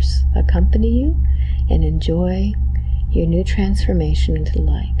universe accompany you and enjoy your new transformation into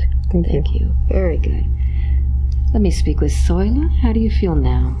light. Thank you. Very good. Let me speak with Soila. How do you feel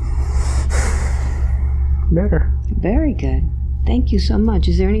now? Better. Very good. Thank you so much.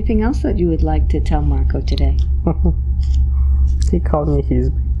 Is there anything else that you would like to tell Marco today? He called me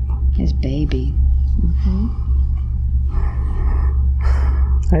his baby.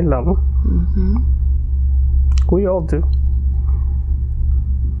 I love him. We all do.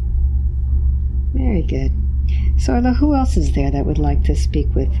 Very good. Soila, who else is there that would like to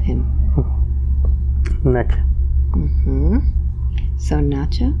speak with him? Nacha. So,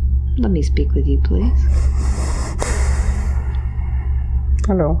 Nacha, let me speak with you, please.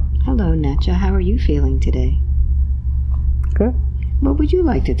 Hello. Hello, Nacha. How are you feeling today? Good. What would you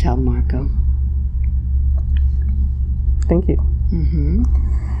like to tell Marco? Thank you.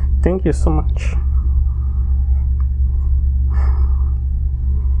 Thank you so much.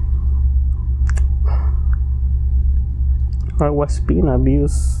 I was being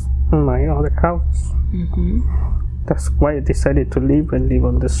abused in my other house. That's why I decided to leave and live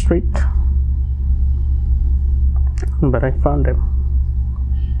on the street. But I found him.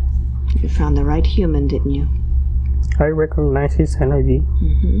 You found the right human, didn't you? I recognize his energy.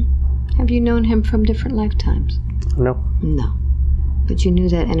 Have you known him from different lifetimes? No. No. But you knew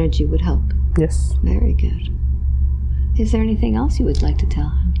that energy would help? Yes. Very good. Is there anything else you would like to tell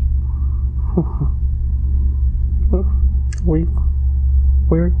him?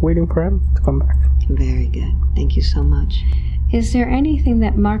 We're waiting for him to come back. Very good. Thank you so much. Is there anything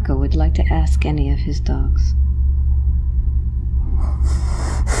that Marco would like to ask any of his dogs?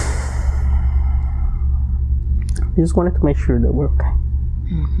 I just wanted to make sure that we're okay.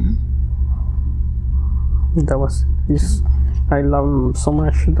 That was just, I love them so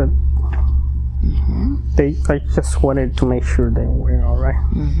much that I just wanted to make sure that we're all right.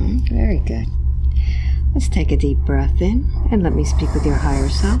 Very good. Let's take a deep breath in and let me speak with your higher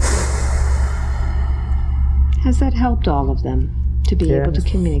self. Has that helped all of them to be able to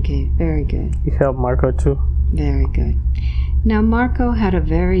communicate? Very good. It helped Marco too. Very good. Now, Marco had a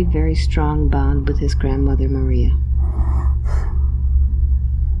very, very strong bond with his grandmother, Maria.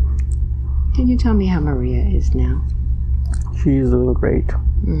 Can you tell me how Maria is now? She's doing great.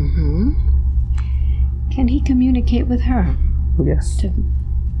 Can he communicate with her? Yes. To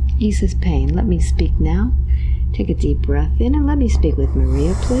ease his pain. Let me speak now. Take a deep breath in and let me speak with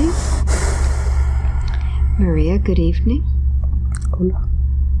Maria, please. Maria, good evening. Hola.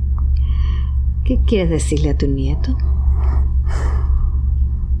 ¿Qué quieres decirle a tu nieto?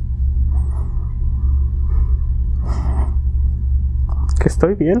 Que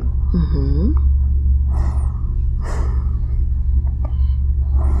estoy bien.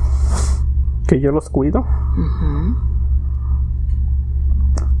 Que yo los cuido.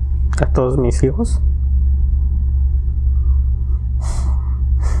 A todos mis hijos.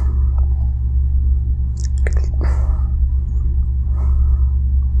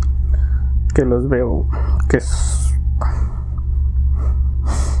 Que los veo que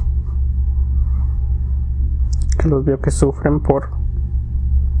los veo que sufren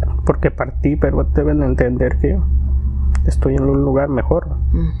porque partí, pero deben entender que estoy en un lugar mejor.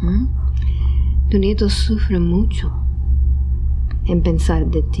 Tu nieto sufre mucho en pensar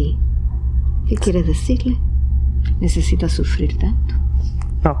de ti. ¿Qué quieres decirle? ¿Necesita sufrir tanto?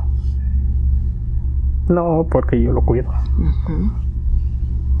 No, porque yo lo cuido.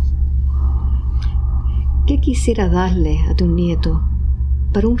 ¿Qué quisiera darle a tu nieto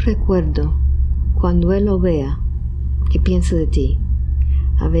para un recuerdo cuando él lo vea, que piense de ti?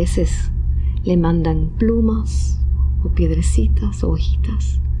 A veces le mandan plumas o piedrecitas o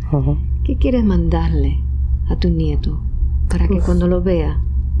hojitas. ¿Qué quieres mandarle a tu nieto para que cuando lo vea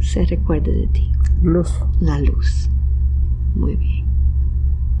se recuerde de ti? Luz. La luz. Muy bien.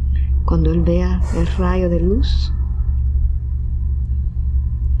 Cuando él vea el rayo de luz,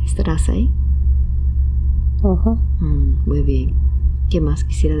 ¿estarás ahí? Muy bien. ¿Qué más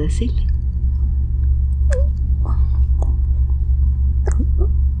quisiera decirle?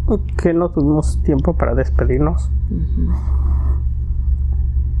 Que no tuvimos tiempo para despedirnos.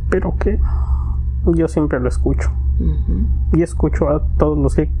 Pero que yo siempre lo escucho. Y escucho a todos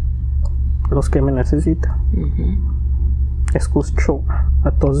los que los que me necesitan. Escucho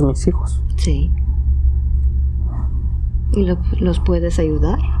a todos mis hijos. Sí. ¿Y los puedes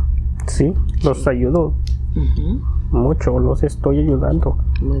ayudar? Sí, los ayudo mucho, los estoy ayudando.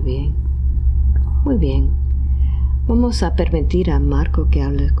 Muy bien. Muy bien. Vamos a permitir a Marco que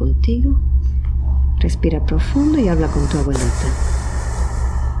hable contigo. Respira profundo y habla con tu abuelita.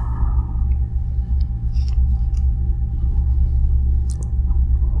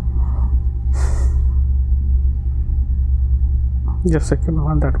 Yo sé que me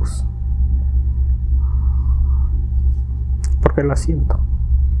va a dar luz. Porque la siento.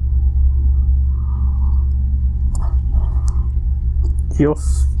 Yo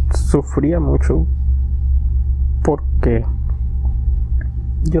sufría mucho porque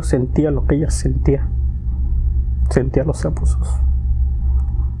yo sentía lo que ella sentía. Sentía los abusos.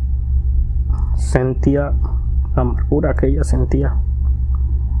 Sentía la amargura que ella sentía.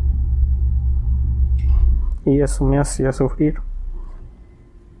 Y eso me hacía sufrir.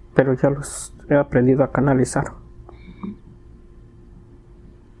 Pero ya los he aprendido a canalizar.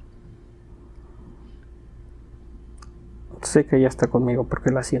 Sé que ella está conmigo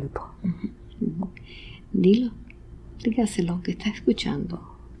porque la siento. Dilo, dígaselo que está escuchando.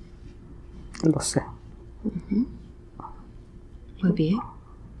 Lo sé. Muy bien.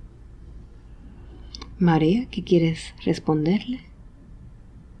 María, ¿qué quieres responderle?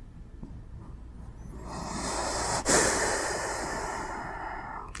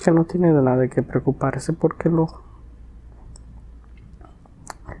 Que no tiene de nada de qué preocuparse porque lo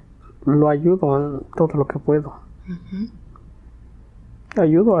ayudo en todo lo que puedo.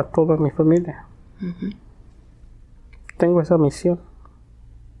 Ayudo a toda mi familia. Tengo esa misión.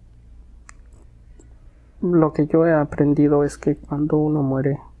 Lo que yo he aprendido es que cuando uno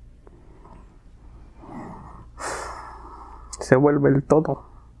muere se vuelve el todo.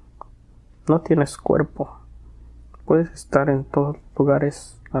 No tienes cuerpo. Puedes estar en todos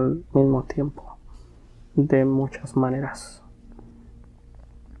lugares al mismo tiempo, de muchas maneras.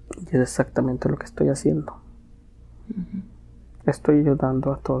 Y es exactamente lo que estoy haciendo. Estoy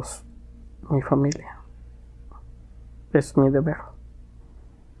ayudando a todos, mi familia. Es mi deber.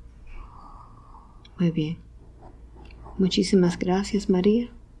 Muy bien. Muchísimas gracias, María,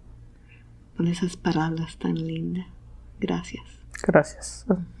 por esas palabras tan lindas. Gracias. Gracias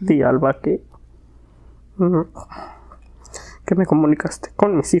a ti, Alba, que me comunicaste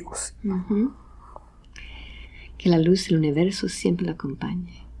con mis hijos. Que la luz del universo siempre la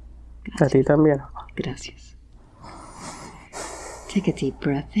acompañe. Gracias. A ti también. Gracias. Take a deep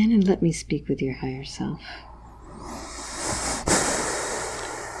breath in and let me speak with your higher self.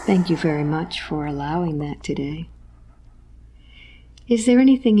 Thank you very much for allowing that today. Is there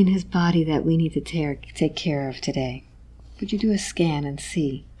anything in his body that we need to take care of today? Could you do a scan and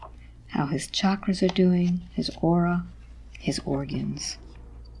see how his chakras are doing, his aura, his organs?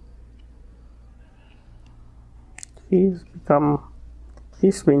 He's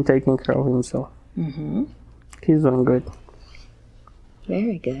been taking care of himself. He's doing good.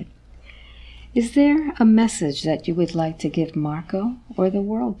 Very good. Is there a message that you would like to give Marco or the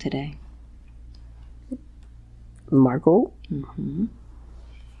world today? Marco?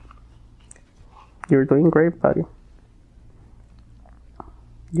 You're doing great, buddy.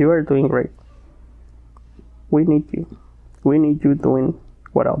 You are doing great. We need you. We need you doing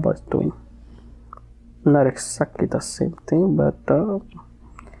what Alba is doing. Not exactly the same thing, but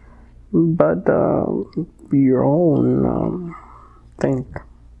your own thing.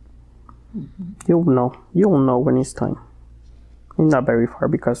 You'll know when it's time. It's not very far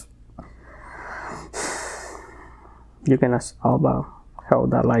because you can ask Alba how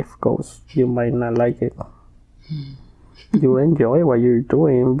that life goes. You might not like it. You enjoy what you're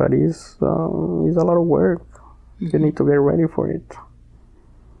doing, but it's a lot of work. You need to get ready for it.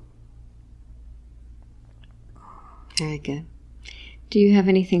 Very good. Do you have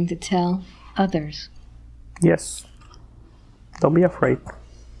anything to tell others? Yes. Don't be afraid.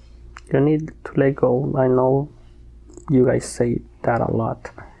 You need to let go. I know you guys say that a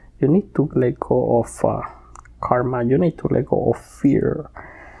lot. You need to let go of karma. You need to let go of fear.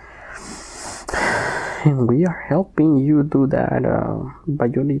 And we are helping you do that,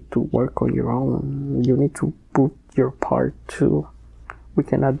 but you need to work on your own. You need to put your part too. We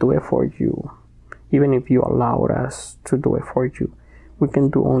cannot do it for you. Even if you allowed us to do it for you, we can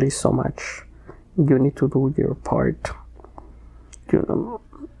do only so much. You need to do your part. You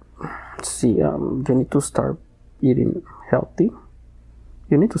need to start eating healthy.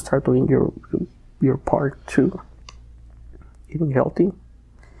 You need to start doing your part too. Eating healthy,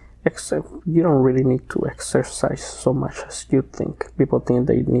 except you don't really need to exercise so much as you think. People think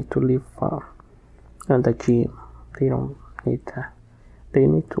they need to live in the gym. They don't need that. They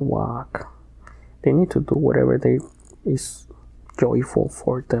need to walk. They need to do whatever is joyful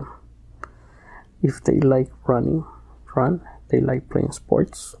for them. If they like running, run. They like playing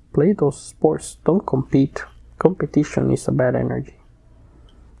sports, play those sports. Don't compete. Competition is a bad energy.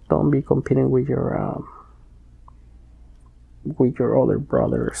 Don't be competing with your other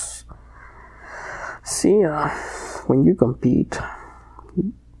brothers. See, when you compete,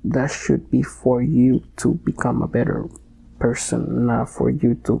 that should be for you to become a better person, not for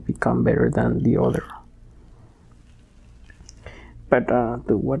you to become better than the other. But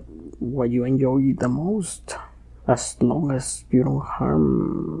do what you enjoy the most, as long as you don't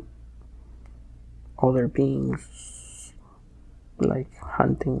harm other beings, like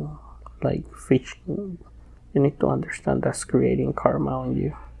hunting, like fishing. You need to understand that's creating karma on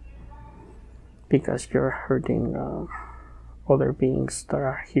you, because you're hurting other beings that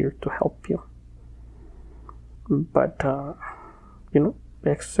are here to help you. But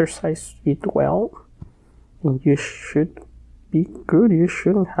exercise, eat well, and you should be good. You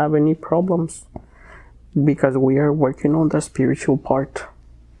shouldn't have any problems, because we are working on the spiritual part.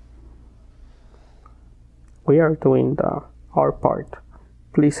 We are doing our part.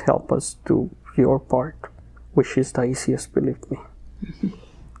 Please help us do your part, which is the easiest, believe me. Mm-hmm.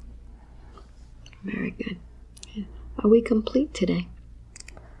 Very good. Yeah. Are we complete today?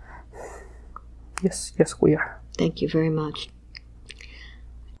 Yes, we are. Thank you very much.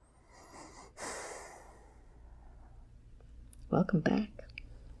 Welcome back.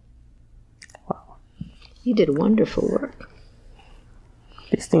 Wow. You did wonderful work.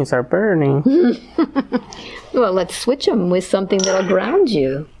 These things are burning. Well, let's switch them with something that'll ground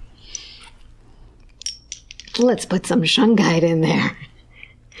you. Let's put some shungite in there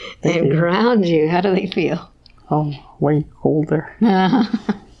and ground you. How do they feel? Oh, way colder.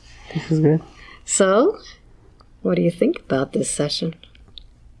 This is good. So, what do you think about this session?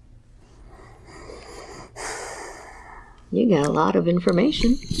 You got a lot of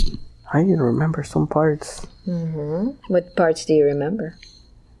information. I need to remember some parts. Mm-hmm. What parts do you remember?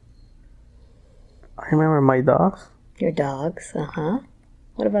 I remember my dogs. Your dogs,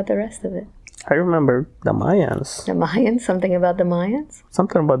 What about the rest of it? I remember the Mayans. The Mayans? Something about the Mayans?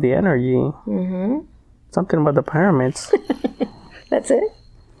 Something about the energy. Mm-hmm. Something about the pyramids. That's it?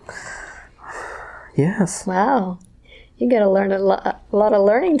 Yes. Wow. You got to learn a lot of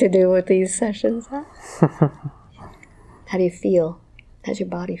learning to do with these sessions, huh? How do you feel? How's your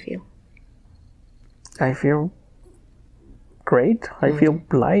body feel? I feel great. I feel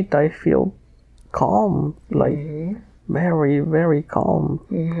light. I feel calm. Like, very, very calm.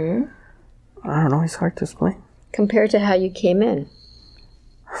 Mm-hmm. I don't know. It's hard to explain. Compared to how you came in?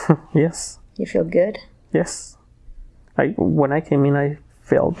 Yes. You feel good? Yes. When I came in, I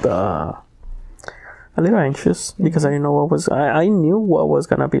felt a little anxious because I didn't know I knew what was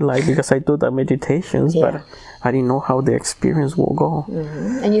gonna be like because I do the meditations, but I didn't know how the experience will go.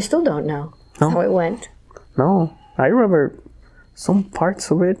 Mm-hmm. And you still don't know how it went. No, I remember some parts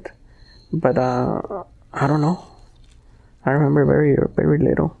of it, but I don't know. I remember very, very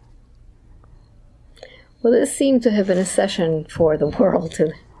little. Well, this seemed to have been a session for the world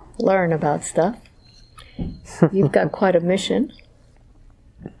to learn about stuff. You've got quite a mission.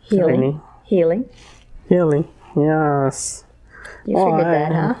 Healing. Healing, yes. You figured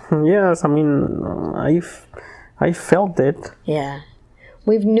that, huh? Yes, I mean, I felt it. Yeah.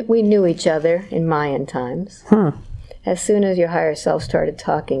 We knew each other in Mayan times. As soon as your higher self started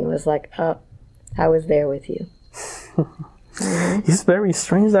talking, it was like, oh, I was there with you. It's very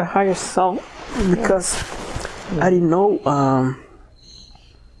strange, that higher self, because I didn't know, I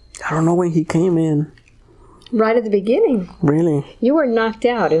don't know when he came in. Right at the beginning. Really? You were knocked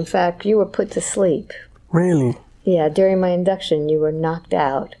out. In fact, you were put to sleep. Really? Yeah, during my induction, you were knocked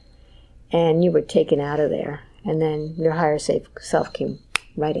out, and you were taken out of there. And then your higher self came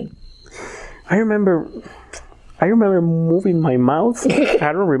right in. I remember moving my mouth.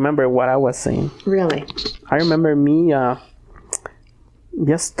 I don't remember what I was saying. Really? I remember me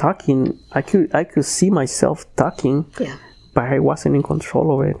just talking. I could see myself talking, but I wasn't in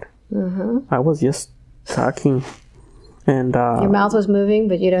control of it. I was just talking, and your mouth was moving,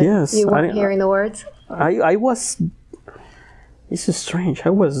 but you weren't hearing the words. I was. This is strange. I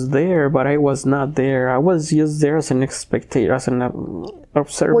was there, but I was not there. I was just there as an spectator, as an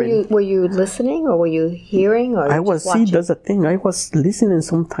observer. Were you listening, or were you hearing, or I was watching? See, that's the thing. I was listening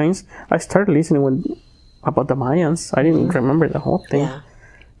sometimes. I started listening about the Mayans. I didn't remember the whole thing. Yeah.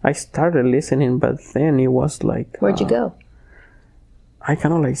 I started listening, but then it was like. Where'd you go? I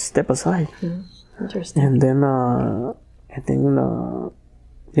kind of like step aside. Interesting. And then,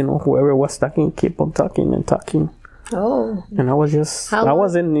 you know, whoever was talking, keep on talking and talking. Oh. And I was just, I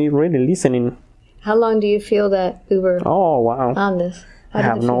wasn't really listening. How long do you feel that we were on this? I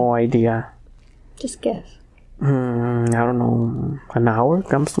have no idea. Just guess. I don't know. An hour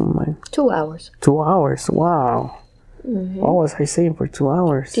comes to mind. 2 hours. 2 hours. Wow. What was I saying for 2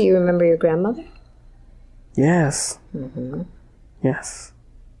 hours? Do you remember your grandmother? Yes. Yes.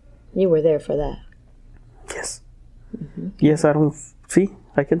 You were there for that. Yes. Yes, I don't... See,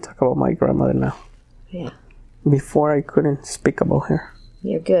 I can talk about my grandmother now. Yeah. Before I couldn't speak about her.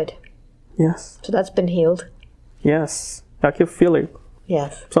 You're good. Yes. So that's been healed? Yes. I can feel it.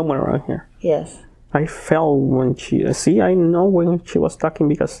 Yes. Somewhere around here. Yes. I felt when she... See, I know when she was talking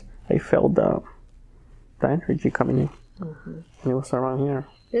because I felt the energy coming in. It was around here.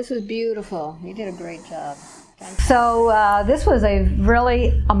 This was beautiful. You did a great job. So this was a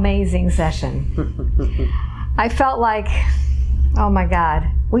really amazing session. I felt like, oh my God,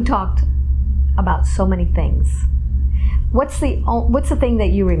 we talked about so many things. What's the thing that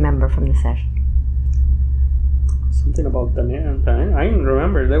you remember from the session? Something about the I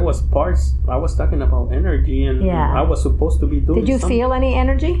remember there was parts I was talking about energy and I was supposed to be doing. Did you feel any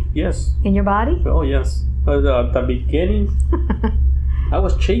energy? Yes. In your body? Oh yes. At the beginning, I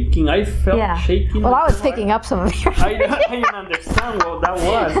was shaking. I felt shaking. Well, I was picking up some of your. I didn't understand what that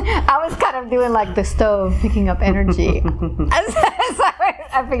was. I was kind of doing like the stove, picking up energy. So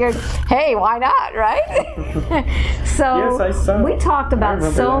I figured, hey, why not, right? So yes, I saw. We talked about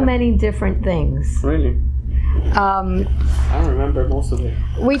so many different things. Really? I don't remember most of it.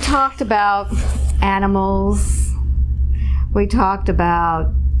 We talked about animals. We talked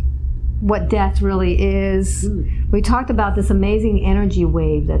about what death really is. We talked about this amazing energy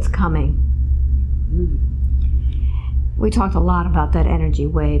wave that's coming. We talked a lot about that energy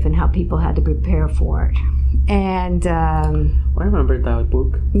wave and how people had to prepare for it. And I remember that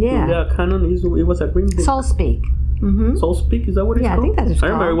book. Yeah. Canon. It was a green book. Soul Speak. Soul Speak, is that what it's called? Yeah, I think that's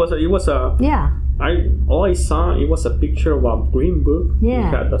called. I remember it was a all I saw, it was a picture of a green book. Yeah.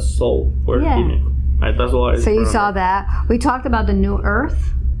 It had the soul word in it. That's all I So you saw that. We talked about the new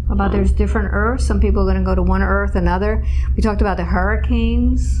Earth. About there's different Earths. Some people are going to go to one Earth, another. We talked about the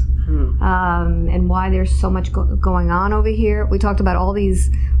hurricanes and why there's so much going on over here. We talked about all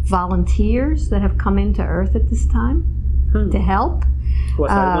these volunteers that have come into Earth at this time to help. Was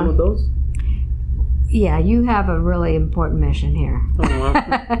I one of those? Yeah, you have a really important mission here. Oh,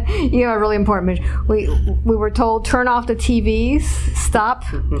 wow. You have a really important mission. We were told, turn off the TVs, stop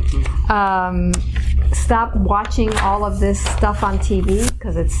stop watching all of this stuff on TV,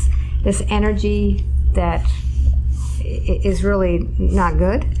 because it's this energy that is really not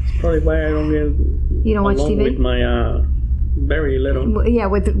good. That's probably why I don't get you don't watch TV? With my very little. Yeah,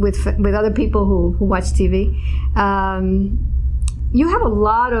 with other people who watch TV. You have a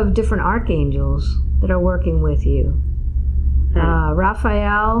lot of different archangels that are working with you.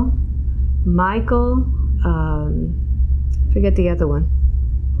 Raphael, Michael, forget the other one.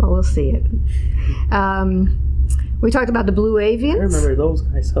 Well, we'll see it. We talked about the blue avians. I remember those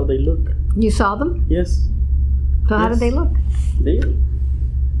guys, how they look. You saw them? Yes. So how did they look?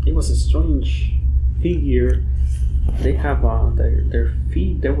 It was a strange figure. They have their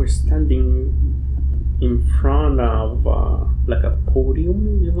feet, they were standing in front of like a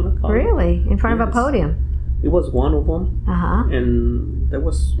podium, you want to call it? Really? In front of a podium? It was one of them. And there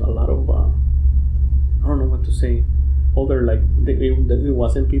was a lot of, I don't know what to say. Other, like, it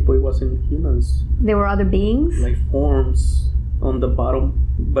wasn't people, it wasn't humans. There were other beings? Like forms on the bottom.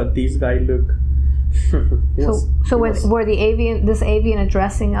 But this guy looked... were this avian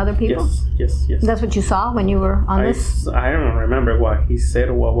addressing other people? Yes. That's what you saw when you were on this? I don't remember what he said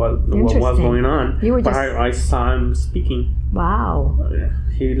or what was going on. You were just... I saw him speaking. Wow.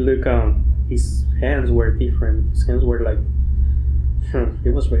 He looked, his hands were different. His hands were like,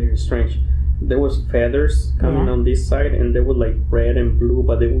 it was very strange. There was feathers coming on this side, and they were like red and blue,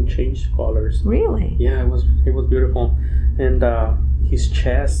 but they would change colors. Really? Yeah, it was beautiful, and his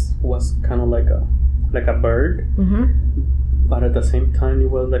chest was kind of like a bird, but at the same time it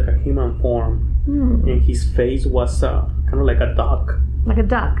was like a human form, and his face was kind of like a duck. Like a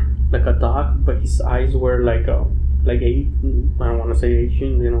duck. Like a duck, but his eyes were like I don't want to say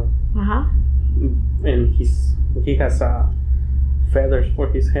Asian, you know. And he has feathers for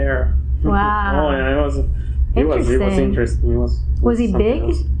his hair. Wow. Oh, yeah, it was interesting. Was he big?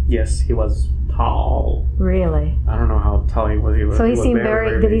 Else. Yes, he was tall. Really? I don't know how tall he was. So he seemed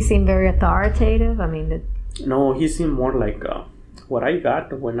very did he seem very authoritative? I mean, no, he seemed more like what I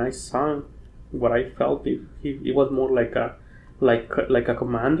got when I saw him. What I felt, it was more like like a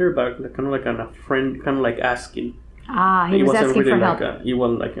commander, but kind of like a friend, kind of like asking. Ah, he was asking for help. He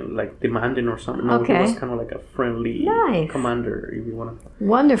wasn't like demanding or something. No, Okay. He was kind of like a friendly commander, if you want to.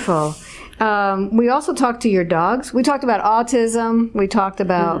 Wonderful. We also talked to your dogs. We talked about autism. We talked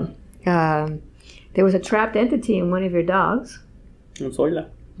about there was a trapped entity in one of your dogs. Zoila.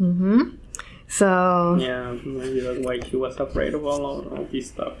 So yeah, maybe that's why she was afraid of all this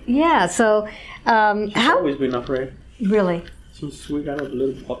stuff. Yeah. So she's always been afraid. Really? Since we got a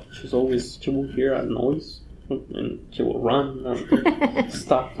little pup, she will hear a noise and she will run and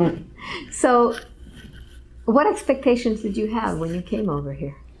stuff. So, what expectations did you have when you came over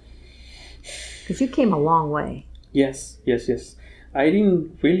here? Because you came a long way. Yes. I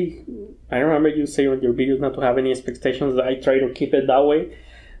remember you saying on your videos not to have any expectations. I try to keep it that way.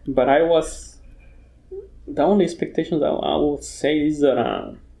 But the only expectations I would say is that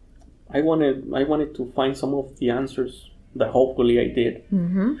I wanted to find some of the answers that hopefully I did.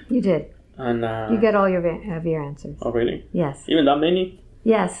 You did. And you get all your answers. Oh, really? Yes. Even that many?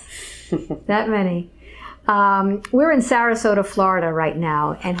 Yes, that many. We're in Sarasota, Florida right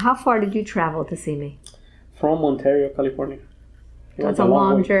now. And how far did you travel to see me? From Ontario, California. That's a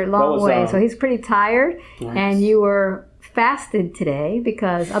long way. So he's pretty tired. Nice. And you were fasted today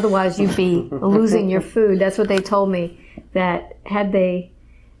because otherwise you'd be losing your food. That's what they told me, that had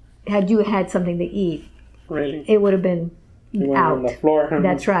you had something to eat, really, it would have been out on the floor.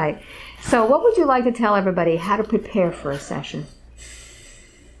 That's right. So what would you like to tell everybody how to prepare for a session?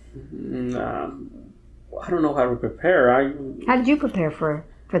 I don't know how to prepare. How did you prepare for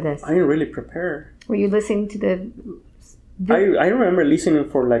this? I didn't really prepare. Were you listening to the I remember listening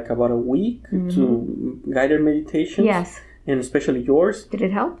for like about a week to guided meditations. Yes. And especially yours. Did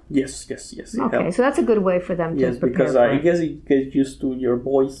it help? Yes. Okay, so that's a good way for them to prepare. Yes, because I guess you get used to your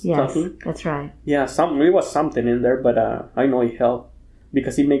voice talking. Yes, that's right. Yeah, it was something in there, but I know it helped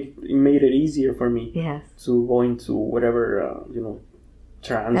because it made it easier for me. Yes. To go into whatever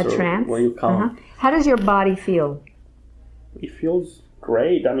trance. Trance. What you call it. How does your body feel? It feels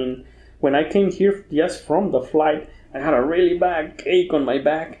great. I mean, when I came here just from the flight, I had a really bad ache on my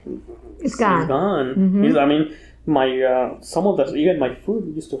back. It's gone. It's gone. I mean, my some of even my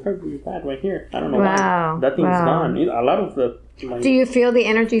food used to hurt really bad right here. I don't know why. That thing's gone. A lot of the. Do you feel the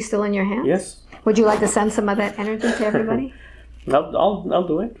energy still in your hands? Yes. Would you like to send some of that energy to everybody? I'll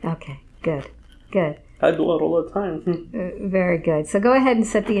do it. Okay. Good. I do it all the time. Very good. So go ahead and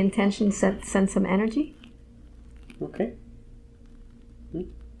set the intention. Send some energy. Okay.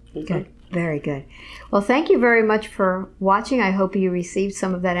 Good. Very good. Well, thank you very much for watching. I hope you received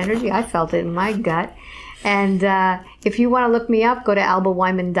some of that energy. I felt it in my gut. And if you want to look me up, go to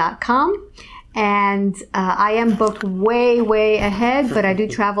albaweinman.com. And I am booked way ahead, but I do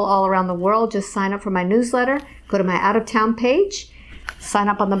travel all around the world. Just sign up for my newsletter. Go to my out-of-town page. Sign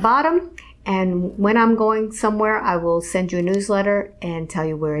up on the bottom. And when I'm going somewhere, I will send you a newsletter and tell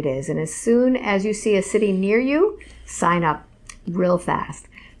you where it is. And as soon as you see a city near you, sign up real fast.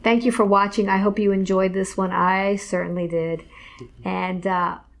 Thank you for watching. I hope you enjoyed this one. I certainly did. And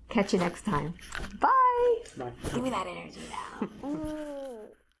catch you next time. Bye. Bye. Give me that energy now.